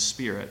in the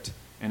Spirit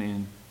and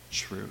in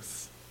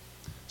truth.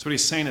 So what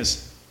he's saying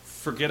is,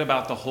 forget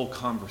about the whole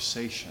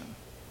conversation,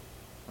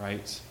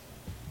 right?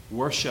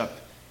 Worship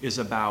is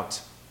about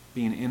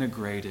being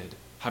integrated,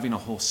 having a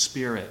whole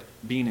spirit,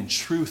 being in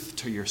truth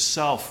to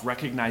yourself,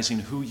 recognizing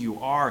who you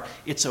are.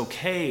 It's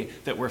okay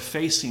that we're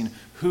facing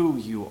who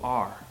you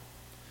are.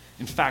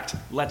 In fact,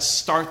 let's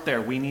start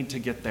there. We need to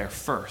get there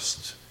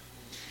first.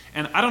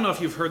 And I don't know if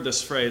you've heard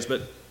this phrase,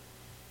 but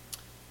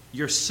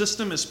your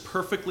system is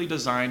perfectly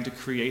designed to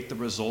create the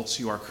results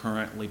you are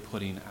currently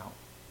putting out.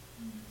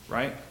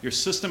 Right? Your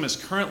system is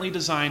currently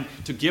designed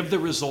to give the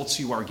results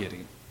you are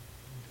getting.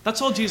 That's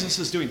all Jesus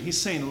is doing.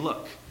 He's saying,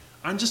 look,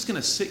 I'm just going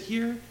to sit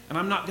here and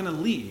I'm not going to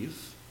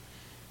leave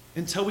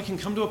until we can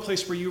come to a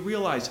place where you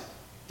realize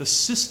the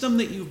system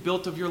that you've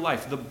built of your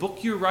life, the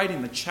book you're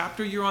writing, the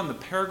chapter you're on, the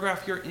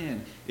paragraph you're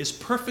in, is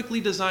perfectly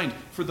designed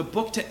for the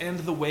book to end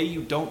the way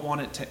you don't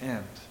want it to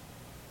end.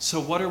 So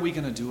what are we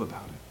going to do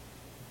about it?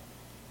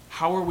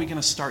 How are we going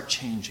to start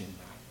changing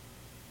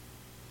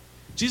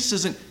that? Jesus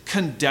isn't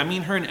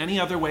condemning her in any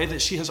other way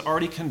that she has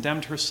already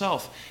condemned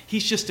herself.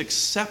 He's just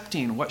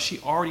accepting what she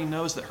already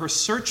knows, that her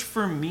search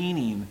for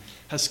meaning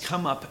has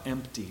come up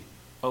empty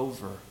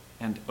over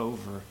and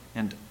over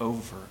and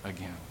over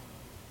again.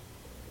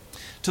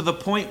 to the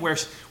point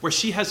where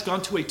she has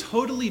gone to a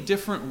totally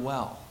different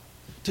well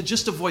to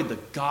just avoid the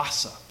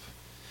gossip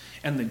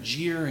and the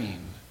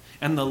jeering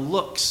and the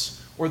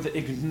looks or the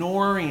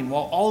ignoring,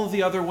 while all of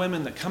the other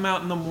women that come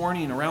out in the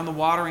morning around the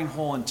watering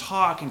hole and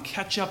talk and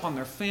catch up on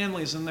their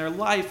families and their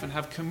life and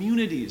have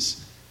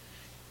communities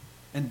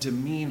and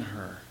demean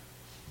her,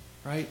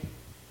 right?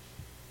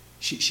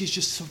 She's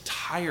just so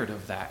tired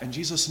of that. And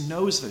Jesus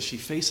knows that she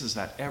faces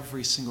that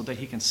every single day.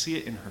 He can see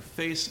it in her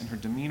face, in her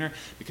demeanor,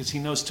 because he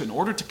knows in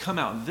order to come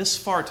out this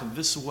far to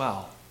this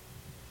well,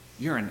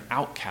 you're an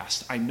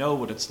outcast. I know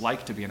what it's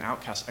like to be an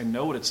outcast. I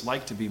know what it's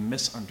like to be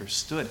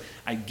misunderstood.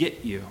 I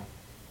get you.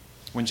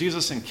 When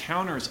Jesus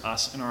encounters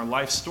us in our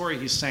life story,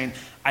 he's saying,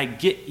 I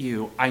get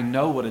you. I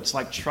know what it's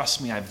like.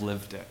 Trust me, I've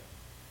lived it.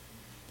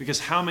 Because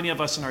how many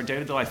of us in our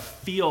day-to-day life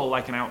feel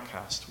like an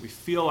outcast? We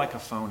feel like a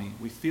phony.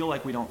 We feel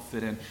like we don't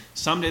fit in.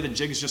 Someday the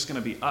jig is just going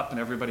to be up and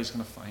everybody's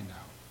going to find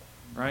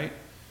out, right?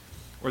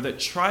 Or that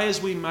try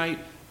as we might,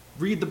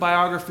 read the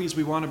biographies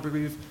we want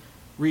to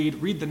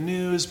read the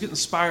news, get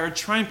inspired,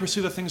 try and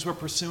pursue the things we're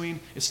pursuing.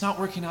 It's not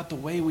working out the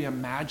way we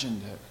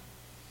imagined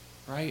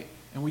it, right?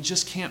 And we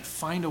just can't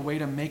find a way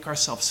to make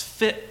ourselves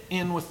fit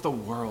in with the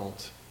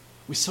world.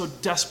 We so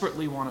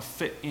desperately want to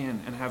fit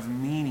in and have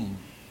meaning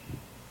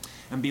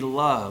and be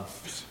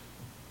loved.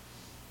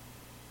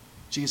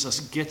 Jesus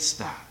gets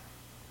that.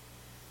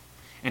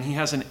 And he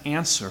has an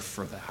answer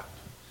for that.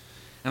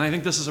 And I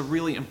think this is a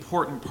really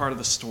important part of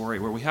the story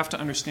where we have to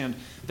understand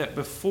that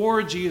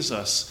before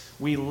Jesus,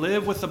 we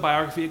live with the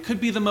biography. It could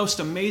be the most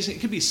amazing, it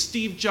could be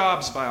Steve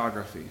Jobs'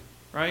 biography,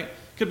 right?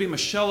 It could be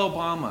Michelle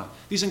Obama.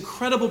 These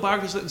incredible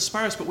biographies that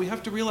inspire us, but we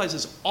have to realize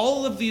is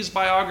all of these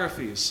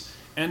biographies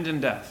end in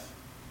death.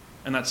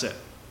 And that's it.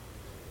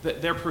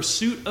 That their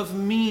pursuit of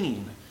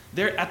meaning,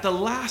 at the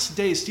last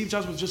days, Steve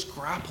Jobs was just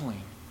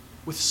grappling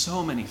with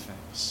so many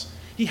things.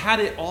 He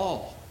had it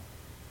all.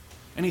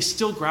 And he's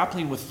still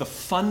grappling with the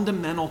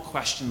fundamental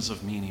questions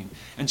of meaning.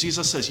 And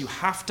Jesus says, you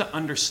have to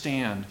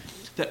understand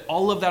that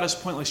all of that is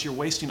pointless. You're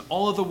wasting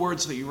all of the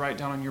words that you write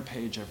down on your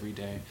page every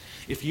day.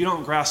 If you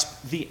don't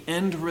grasp the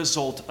end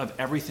result of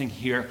everything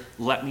here,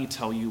 let me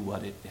tell you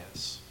what it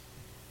is.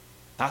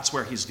 That's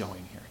where he's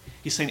going here.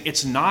 He's saying,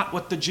 it's not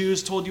what the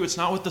Jews told you. It's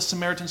not what the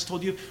Samaritans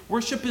told you.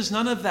 Worship is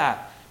none of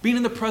that. Being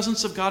in the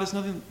presence of God is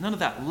none of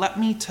that. Let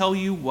me tell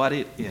you what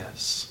it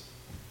is.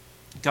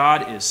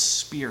 God is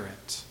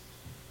spirit.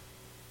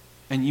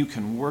 And you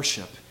can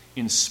worship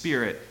in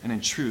spirit and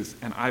in truth,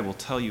 and I will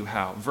tell you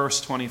how.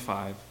 Verse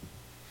 25.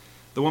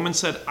 The woman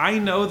said, I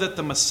know that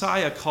the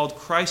Messiah called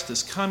Christ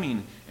is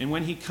coming, and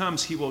when he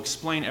comes, he will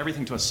explain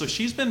everything to us. So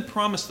she's been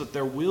promised that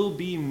there will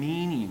be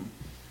meaning,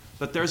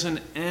 that there's an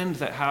end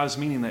that has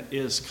meaning that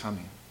is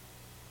coming.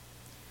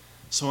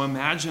 So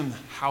imagine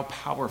how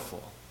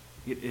powerful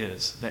it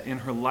is that in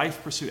her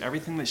life pursuit,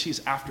 everything that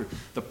she's after,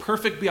 the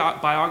perfect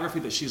biography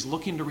that she's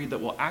looking to read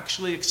that will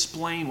actually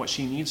explain what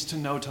she needs to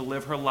know to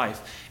live her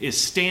life, is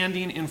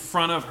standing in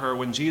front of her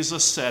when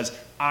Jesus says,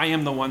 I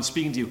am the one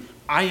speaking to you.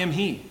 I am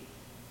he.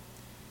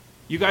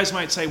 You guys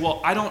might say,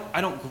 well, I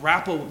don't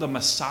grapple the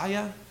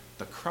Messiah,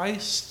 the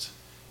Christ.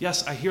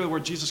 Yes, I hear the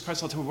word Jesus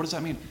Christ all the time. What does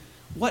that mean?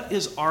 What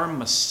is our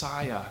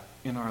Messiah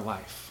in our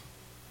life?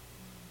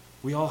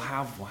 We all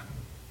have one.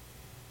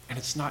 And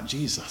it's not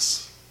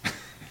Jesus.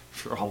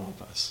 For all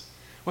of us.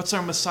 What's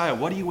our Messiah?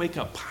 What do you wake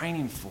up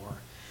pining for?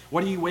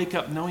 What do you wake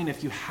up knowing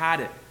if you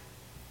had it,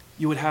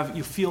 you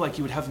feel like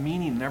you would have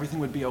meaning and everything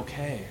would be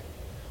okay?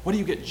 What do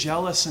you get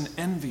jealous and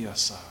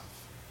envious of?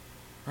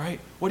 Right?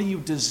 What do you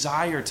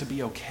desire to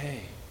be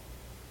okay?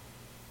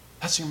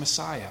 That's your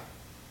Messiah.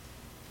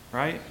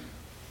 Right?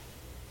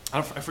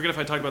 I forget if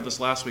I talked about this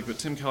last week, but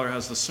Tim Keller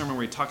has this sermon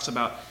where he talks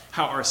about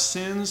how our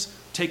sins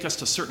take us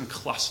to certain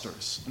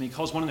clusters. And he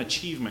calls one an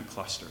achievement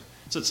cluster.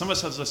 So some of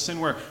us have a sin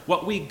where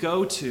what we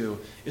go to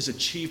is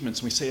achievements.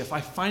 And we say, if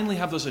I finally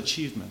have those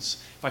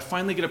achievements, if I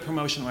finally get a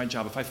promotion in my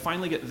job, if I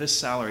finally get this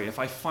salary, if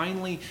I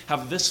finally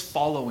have this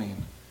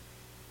following,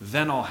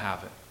 then I'll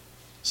have it.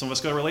 Some of us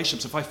go to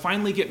relationships. If I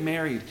finally get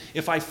married,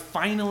 if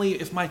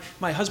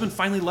my husband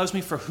finally loves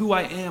me for who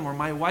I am, or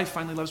my wife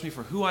finally loves me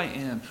for who I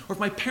am, or if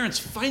my parents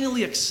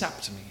finally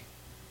accept me,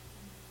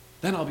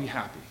 then I'll be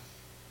happy.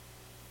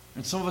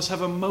 And some of us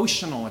have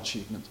emotional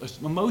achievements,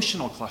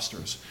 emotional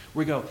clusters.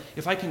 We go,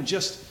 if I can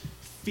just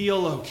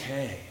feel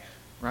okay,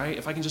 right?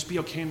 If I can just be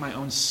okay in my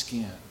own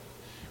skin,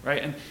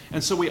 right?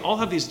 And so we all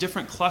have these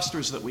different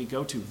clusters that we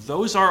go to.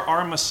 Those are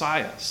our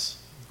messiahs.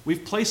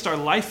 We've placed our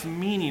life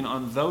meaning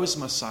on those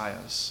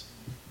messiahs.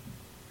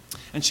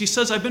 And she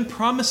says, I've been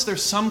promised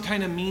there's some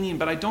kind of meaning,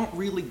 but I don't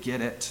really get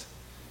it.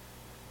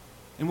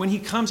 And when he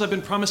comes, I've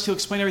been promised he'll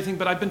explain everything,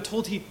 but I've been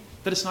told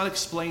that it's not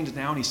explained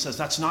now. And he says,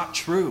 that's not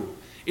true.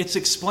 It's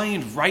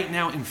explained right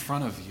now in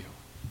front of you.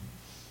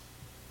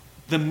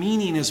 The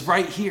meaning is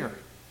right here.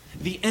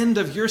 The end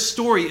of your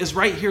story is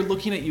right here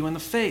looking at you in the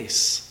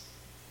face.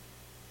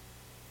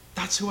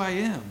 That's who I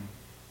am.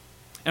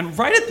 And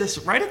right at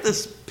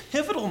this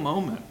pivotal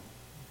moment,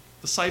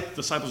 the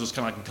disciples just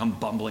kind of come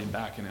bumbling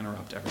back and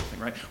interrupt everything,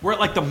 right? We're at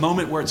like the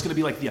moment where it's going to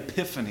be like the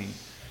epiphany.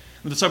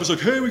 And the disciples are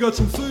like, hey, we got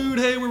some food.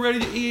 Hey, we're ready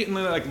to eat. And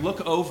they like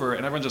look over,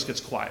 and everyone just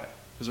gets quiet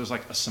because there's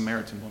like a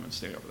Samaritan woman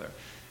staying over there.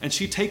 And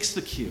she takes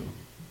the cue,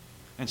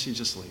 and she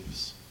just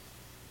leaves.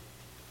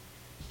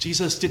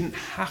 Jesus didn't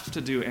have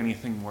to do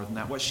anything more than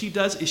that. What she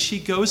does is she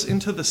goes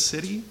into the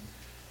city,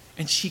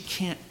 and she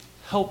can't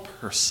help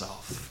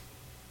herself.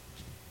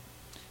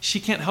 She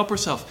can't help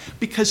herself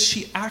because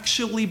she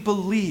actually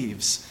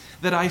believes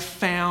that I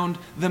found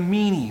the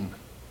meaning.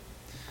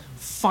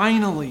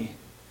 Finally,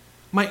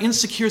 my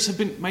insecurities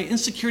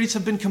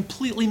have been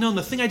completely known.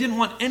 The thing I didn't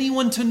want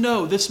anyone to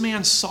know, this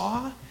man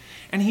saw,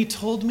 and he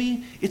told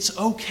me, it's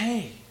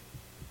okay.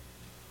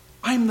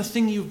 I'm the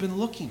thing you've been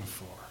looking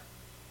for.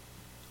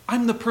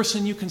 I'm the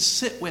person you can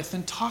sit with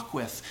and talk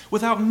with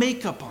without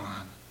makeup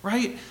on,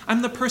 right?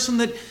 I'm the person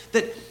that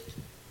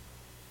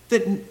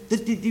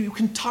you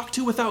can talk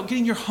to without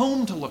getting your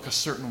home to look a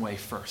certain way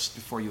first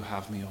before you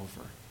have me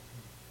over,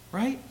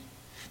 right?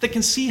 That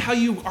can see how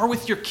you are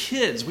with your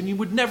kids when you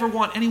would never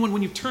want anyone,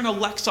 when you turn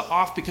Alexa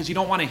off because you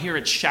don't want to hear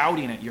it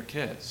shouting at your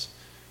kids,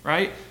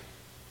 right?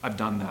 I've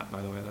done that,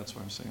 by the way, that's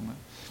why I'm saying that.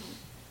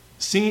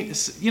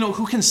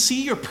 Who can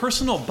see your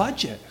personal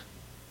budget,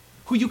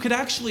 who you could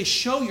actually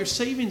show your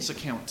savings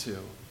account to,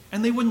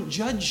 and they wouldn't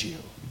judge you.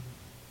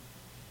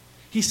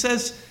 He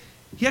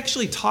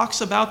actually talks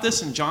about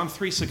this in John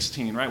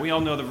 3:16, right? We all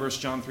know the verse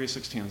John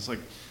 3:16. It's like,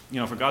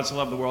 for God so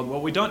loved the world.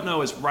 What we don't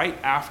know is right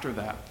after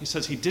that, he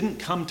says he didn't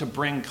come to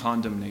bring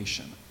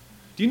condemnation.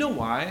 Do you know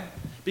why?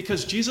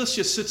 Because Jesus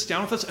just sits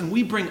down with us and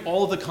we bring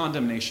all the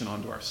condemnation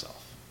onto ourselves.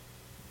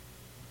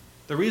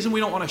 The reason we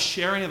don't want to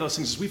share any of those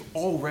things is we've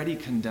already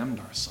condemned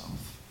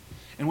ourselves.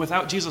 And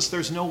without Jesus,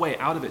 there's no way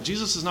out of it.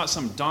 Jesus is not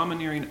some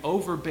domineering,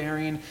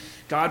 overbearing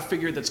God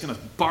figure that's going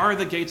to bar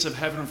the gates of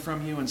heaven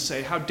from you and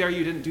say, how dare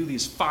you didn't do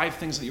these 5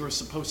 things that you were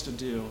supposed to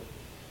do.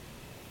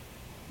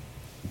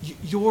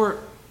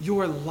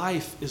 Your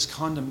life is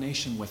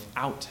condemnation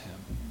without him.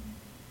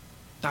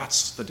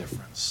 That's the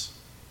difference.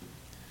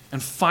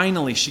 And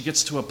finally, she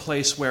gets to a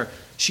place where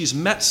she's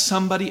met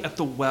somebody at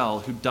the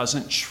well who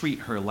doesn't treat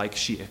her like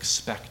she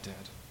expected.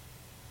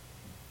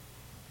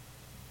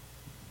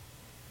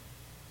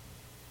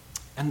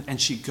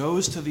 And she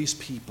goes to these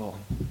people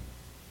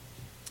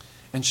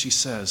and she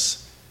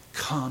says,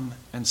 come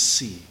and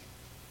see.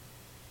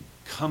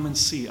 Come and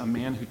see a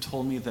man who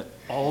told me that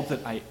all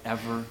that I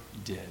ever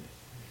did.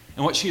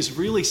 And what she's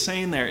really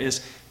saying there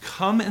is,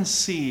 come and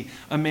see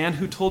a man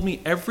who told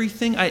me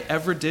everything I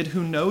ever did,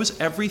 who knows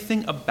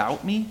everything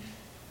about me,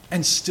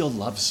 and still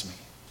loves me.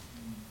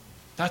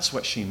 That's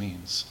what she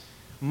means.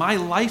 My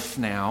life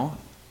now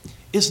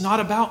is not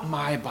about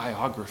my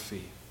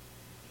biography.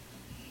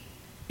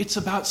 It's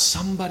about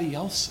somebody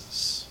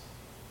else's.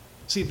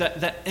 See,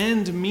 the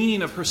end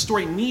meaning of her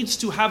story needs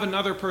to have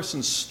another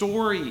person's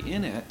story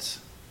in it,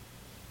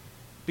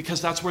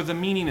 because that's where the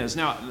meaning is.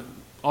 Now,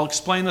 I'll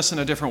explain this in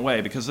a different way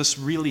because this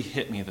really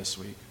hit me this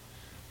week.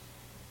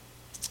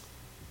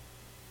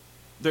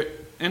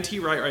 N.T.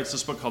 Wright writes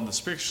this book called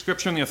The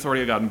Scripture and the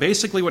Authority of God. And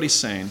basically what he's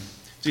saying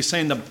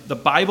the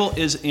Bible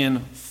is in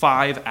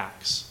 5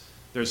 acts.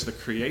 There's the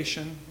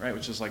creation, right,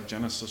 which is like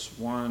Genesis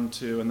 1,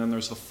 2, and then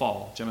there's the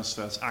fall. Genesis,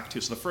 that's Act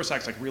 2. So the first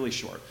act's like really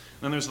short.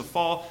 And then there's the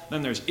fall,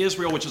 then there's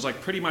Israel, which is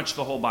like pretty much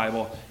the whole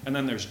Bible, and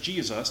then there's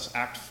Jesus,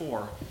 Act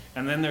 4,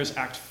 and then there's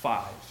Act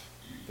 5,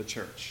 the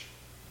church.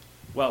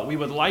 Well, we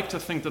would like to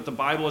think that the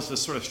Bible is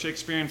this sort of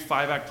Shakespearean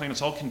 5-act play, and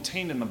it's all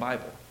contained in the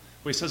Bible.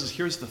 What he says is,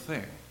 here's the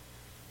thing.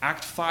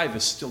 Act 5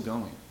 is still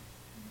going,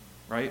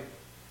 right?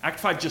 Act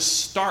 5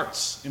 just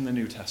starts in the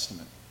New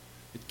Testament.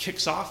 It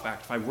kicks off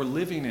Act 5. We're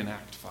living in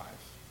Act 5,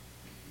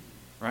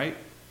 right?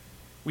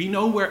 We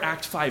know where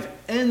Act 5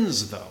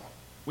 ends, though.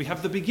 We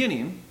have the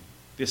beginning,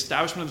 the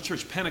establishment of the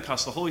church,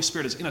 Pentecost, the Holy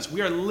Spirit is in us.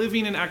 We are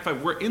living in Act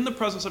 5. We're in the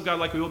presence of God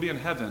like we will be in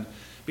heaven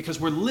because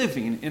we're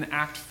living in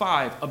Act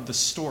 5 of the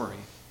story.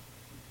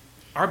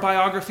 Our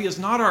biography is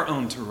not our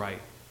own to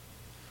write.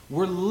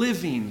 We're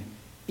living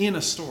in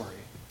a story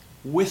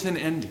with an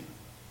ending.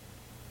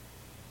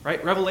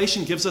 Right?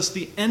 Revelation gives us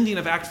the ending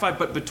of Act 5,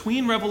 but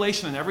between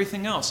Revelation and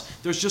everything else,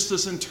 there's just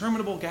this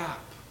interminable gap.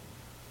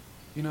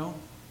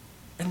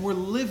 And we're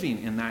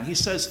living in that. He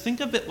says, think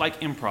of it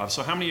like improv.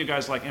 So how many of you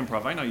guys like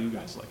improv? I know you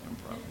guys like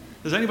improv.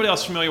 Is anybody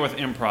else familiar with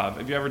improv?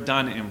 Have you ever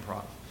done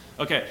improv?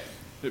 Okay.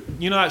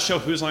 You know that show,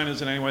 Whose Line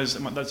Is It Anyways?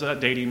 Is that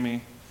dating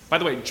me? By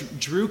the way,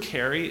 Drew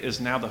Carey is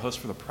now the host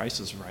for The Price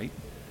is Right,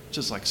 which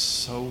is like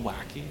so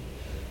wacky.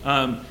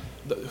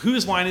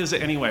 Whose Line Is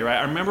It Anyway, right?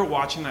 I remember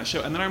watching that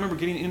show, and then I remember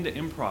getting into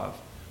improv.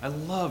 I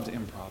loved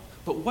improv.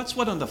 But what's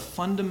one of the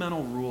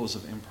fundamental rules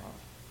of improv?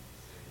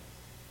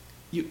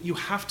 You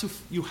have to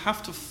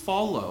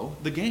follow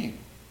the game.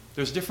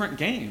 There's different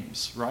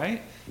games,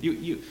 right?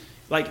 The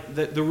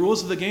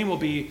rules of the game will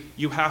be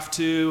you have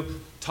to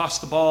toss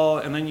the ball,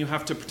 and then you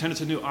have to pretend it's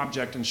a new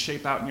object and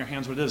shape out in your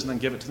hands what it is, and then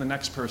give it to the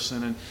next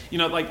person. And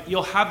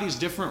you'll have these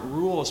different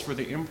rules for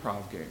the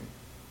improv game.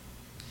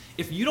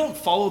 If you don't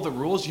follow the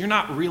rules, you're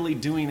not really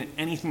doing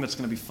anything that's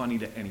going to be funny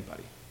to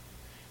anybody.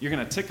 You're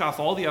going to tick off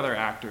all the other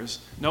actors.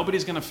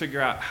 Nobody's going to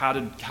figure out how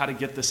to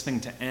get this thing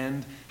to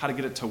end, how to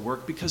get it to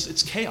work, because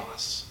it's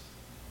chaos.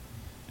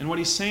 And what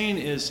he's saying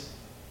is,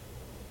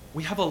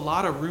 we have a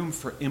lot of room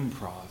for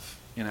improv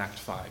in Act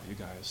 5, you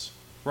guys.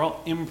 We're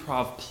all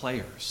improv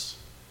players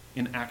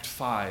in Act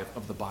 5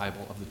 of the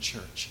Bible, of the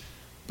church.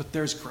 But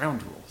there's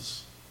ground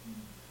rules.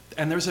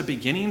 And there's a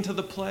beginning to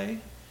the play,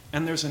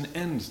 and there's an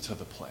end to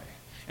the play.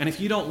 And if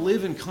you don't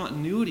live in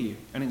continuity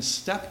and in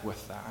step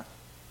with that,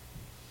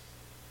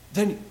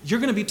 then you're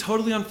going to be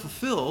totally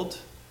unfulfilled,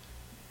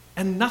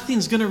 and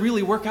nothing's going to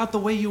really work out the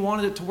way you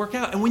wanted it to work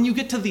out. And when you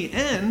get to the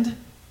end,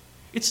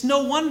 it's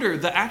no wonder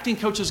the acting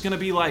coach is going to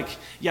be like,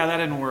 yeah, that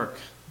didn't work.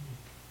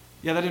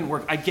 Yeah, that didn't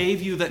work. I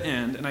gave you the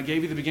end, and I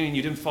gave you the beginning,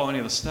 you didn't follow any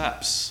of the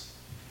steps.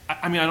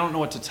 I mean, I don't know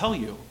what to tell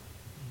you.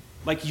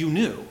 Like, you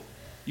knew.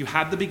 You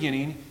had the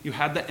beginning, you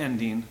had the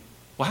ending.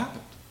 What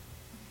happened?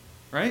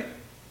 Right?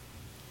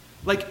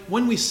 Like,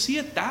 when we see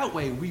it that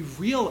way,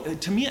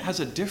 to me, it has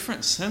a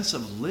different sense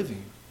of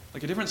living.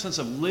 Like a different sense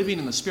of living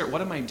in the Spirit.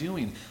 What am I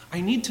doing? I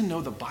need to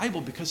know the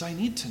Bible because I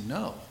need to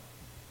know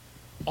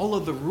all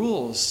of the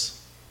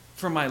rules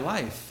for my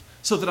life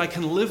so that I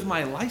can live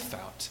my life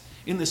out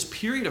in this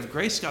period of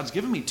grace God's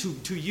given me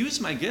to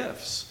use my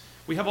gifts.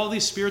 We have all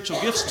these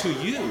spiritual gifts to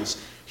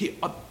use.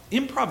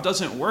 Improv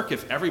doesn't work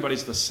if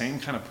everybody's the same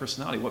kind of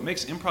personality. What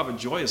makes improv a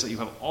joy is that you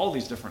have all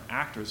these different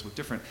actors with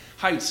different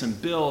heights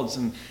and builds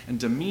and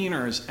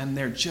demeanors, and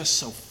they're just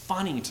so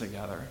funny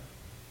together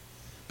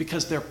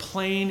because they're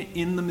playing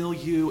in the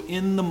milieu,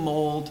 in the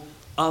mold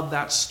of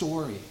that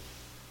story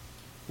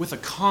with a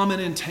common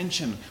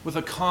intention, with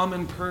a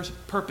common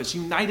purpose,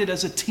 united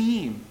as a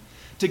team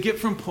to get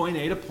from point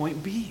A to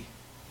point B.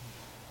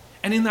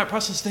 And in that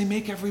process, they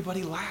make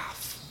everybody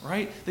laugh,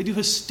 right? They do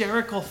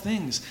hysterical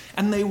things,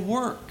 and they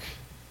work.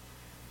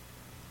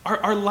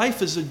 Our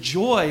life is a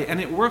joy, and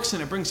it works,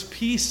 and it brings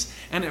peace,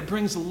 and it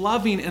brings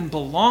loving and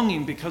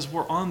belonging because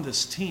we're on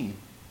this team.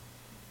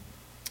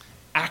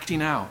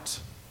 Acting out.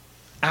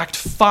 Act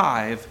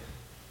 5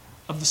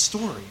 of the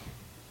story.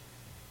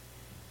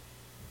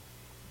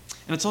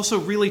 And it's also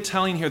really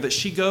telling here that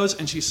she goes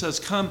and she says,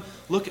 come,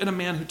 look at a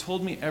man who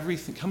told me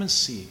everything. Come and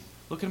see.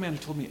 Look at a man who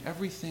told me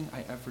everything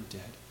I ever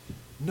did.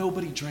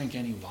 Nobody drank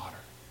any water.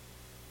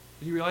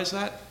 Did you realize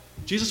that?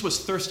 Jesus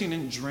was thirsty and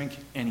didn't drink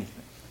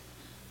anything.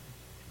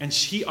 And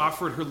she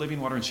offered her living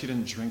water and she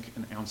didn't drink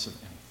an ounce of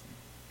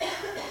anything.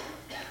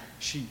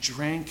 She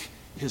drank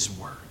his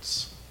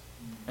words.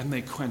 And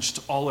they quenched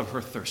all of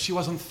her thirst. She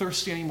wasn't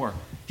thirsty anymore.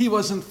 He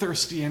wasn't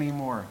thirsty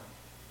anymore.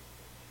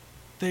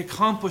 They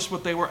accomplished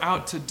what they were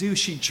out to do.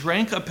 She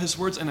drank up his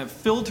words and it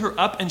filled her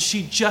up and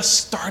she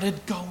just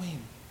started going.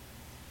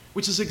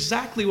 Which is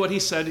exactly what he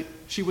said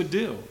she would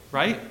do,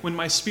 right? When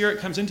my Spirit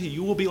comes into you,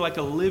 you will be like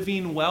a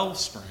living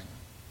wellspring.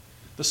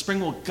 The spring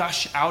will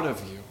gush out of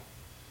you.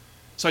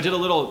 So I did a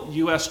little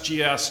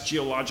USGS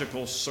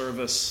Geological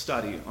Service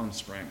study on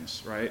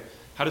springs, right?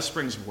 How do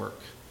springs work,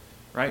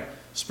 right?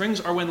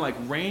 Springs are when like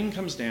rain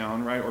comes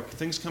down, right? Or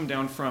things come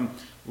down from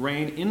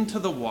rain into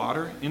the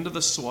water, into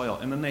the soil,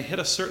 and then they hit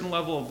a certain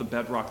level of the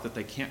bedrock that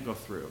they can't go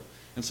through.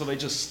 And so they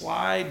just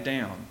slide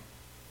down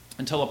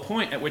until a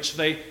point at which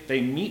they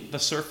meet the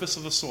surface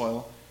of the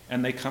soil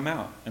and they come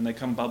out and they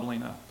come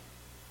bubbling up,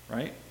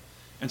 right?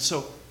 And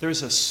so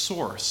there's a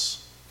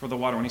source for the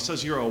water. When he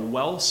says you're a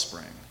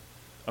wellspring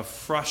of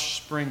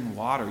fresh spring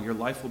water, your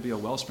life will be a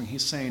wellspring,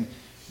 he's saying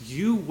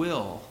you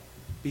will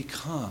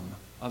become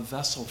a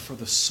vessel for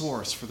the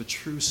source, for the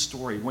true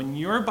story. When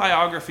your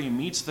biography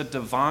meets the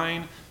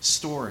divine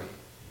story,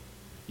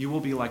 you will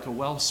be like a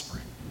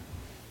wellspring.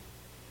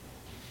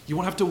 You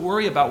won't have to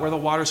worry about where the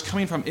water's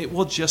coming from. It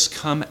will just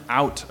come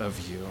out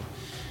of you.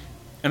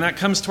 And that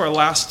comes to our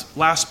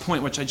last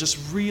point, which I just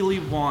really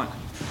want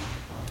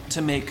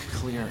to make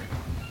clear.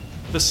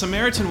 The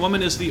Samaritan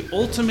woman is the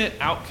ultimate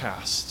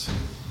outcast.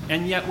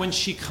 And yet when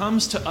she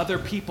comes to other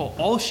people,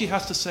 all she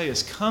has to say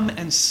is, come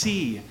and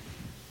see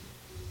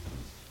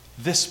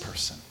this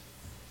person.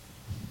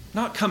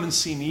 Not come and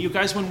see me. You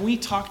guys, when we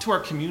talk to our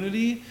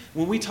community,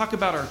 when we talk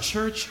about our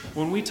church,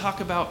 when we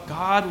talk about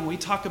God, when we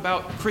talk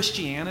about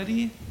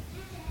Christianity,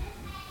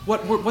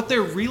 what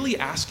they're really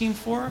asking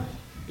for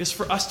is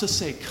for us to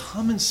say,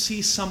 come and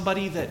see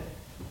somebody that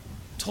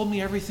told me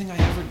everything I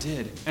ever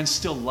did and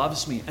still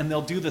loves me, and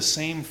they'll do the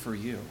same for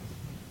you.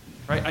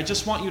 Right? I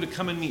just want you to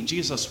come and meet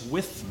Jesus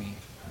with me.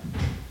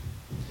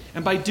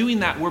 And by doing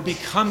that, we're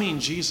becoming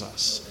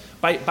Jesus.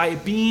 By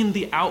being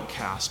the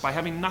outcast, by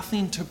having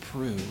nothing to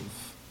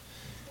prove.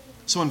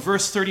 So in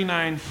verse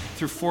 39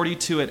 through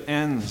 42, it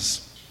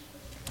ends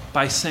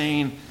by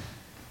saying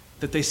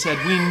that they said,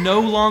 we no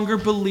longer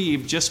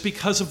believe just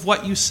because of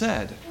what you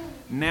said.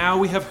 Now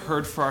we have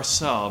heard for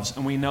ourselves,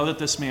 and we know that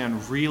this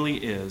man really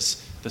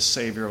is the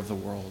Savior of the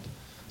world.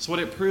 So what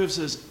it proves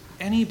is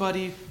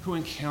anybody who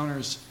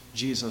encounters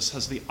Jesus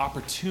has the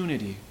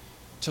opportunity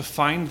to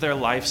find their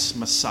life's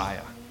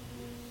Messiah.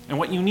 And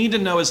what you need to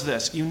know is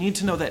this. You need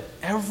to know that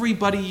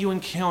everybody you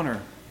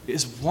encounter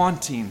is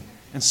wanting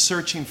and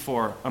searching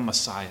for a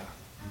Messiah.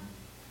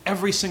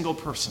 Every single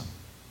person.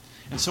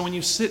 And so when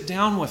you sit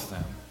down with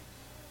them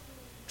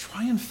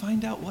try and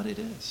find out what it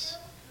is,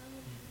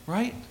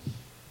 right?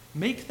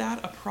 Make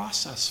that a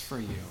process for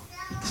you.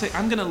 Say,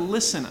 I'm going to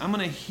listen. I'm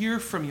going to hear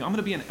from you. I'm going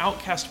to be an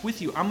outcast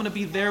with you. I'm going to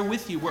be there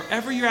with you.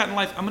 Wherever you're at in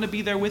life, I'm going to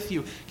be there with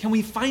you. Can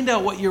we find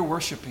out what you're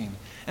worshiping?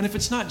 And if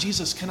it's not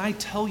Jesus, can I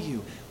tell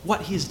you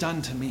what he's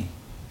done to me?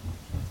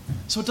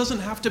 So it doesn't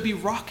have to be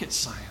rocket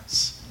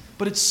science,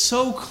 but it's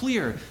so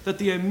clear that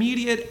the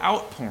immediate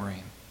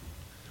outpouring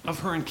of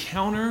her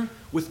encounter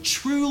with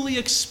truly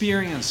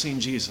experiencing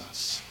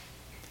Jesus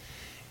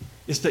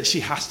is that she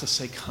has to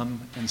say,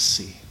 come and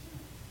see.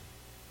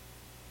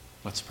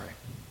 Let's pray.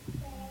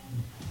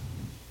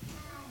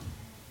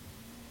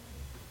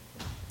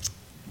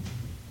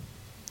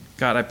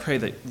 God, I pray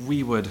that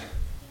we would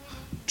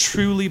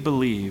truly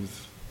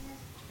believe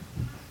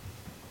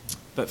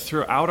that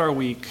throughout our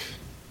week,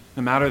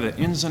 no matter the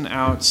ins and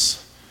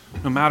outs,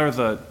 no matter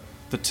the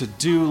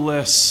to-do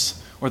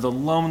lists or the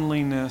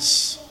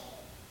loneliness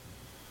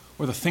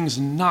or the things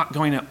not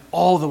going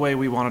all the way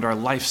we wanted our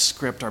life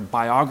script, our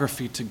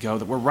biography to go,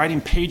 that we're writing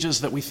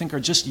pages that we think are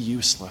just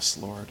useless,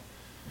 Lord.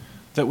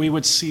 That we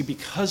would see,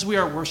 because we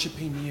are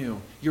worshiping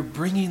you, you're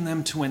bringing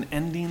them to an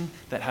ending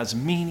that has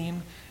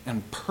meaning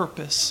and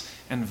purpose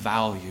and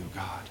value,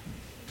 God.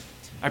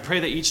 I pray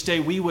that each day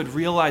we would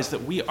realize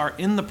that we are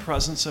in the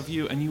presence of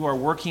you and you are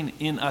working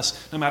in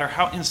us, no matter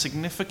how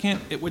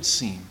insignificant it would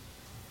seem.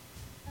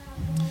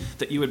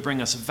 That you would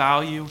bring us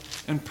value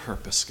and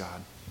purpose,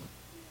 God.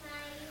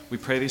 We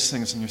pray these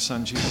things in your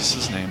Son,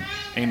 Jesus' name.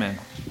 Amen.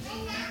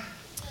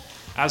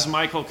 As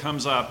Michael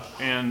comes up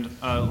and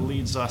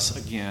leads us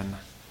again,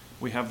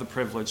 we have the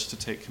privilege to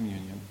take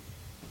communion,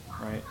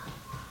 right?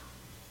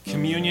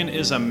 Communion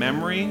is a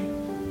memory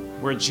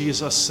where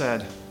Jesus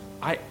said,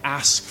 I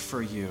ask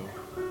for you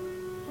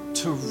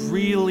to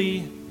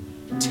really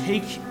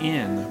take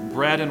in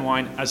bread and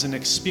wine as an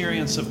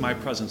experience of my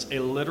presence, a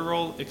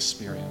literal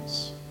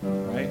experience,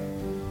 right?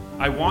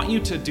 I want you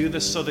to do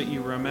this so that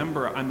you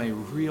remember I'm a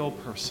real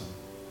person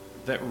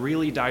that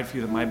really died for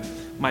you, that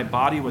my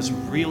body was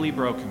really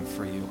broken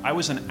for you. I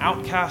was an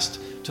outcast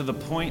to the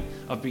point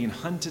of being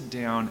hunted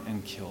down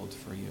and killed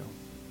for you.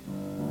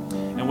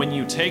 And when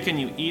you take and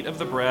you eat of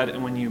the bread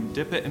and when you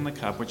dip it in the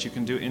cup, which you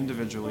can do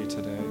individually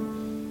today,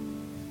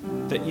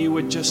 that you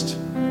would just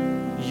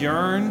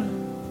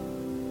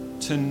yearn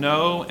to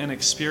know and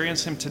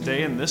experience him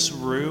today in this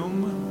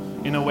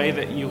room in a way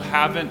that you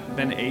haven't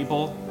been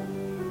able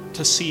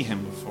to see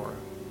him before.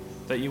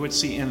 That you would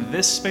see in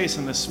this space,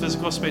 in this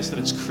physical space that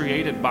it's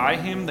created by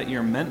him, that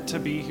you're meant to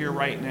be here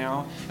right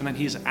now, and that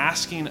he's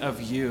asking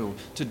of you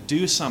to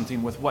do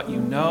something with what you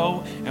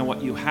know and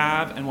what you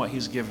have and what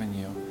he's given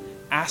you.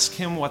 Ask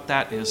him what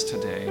that is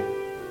today.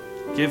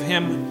 Give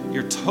him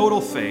your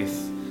total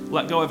faith.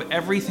 Let go of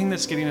everything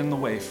that's getting in the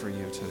way for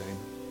you today.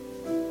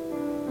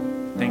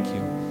 Thank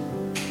you.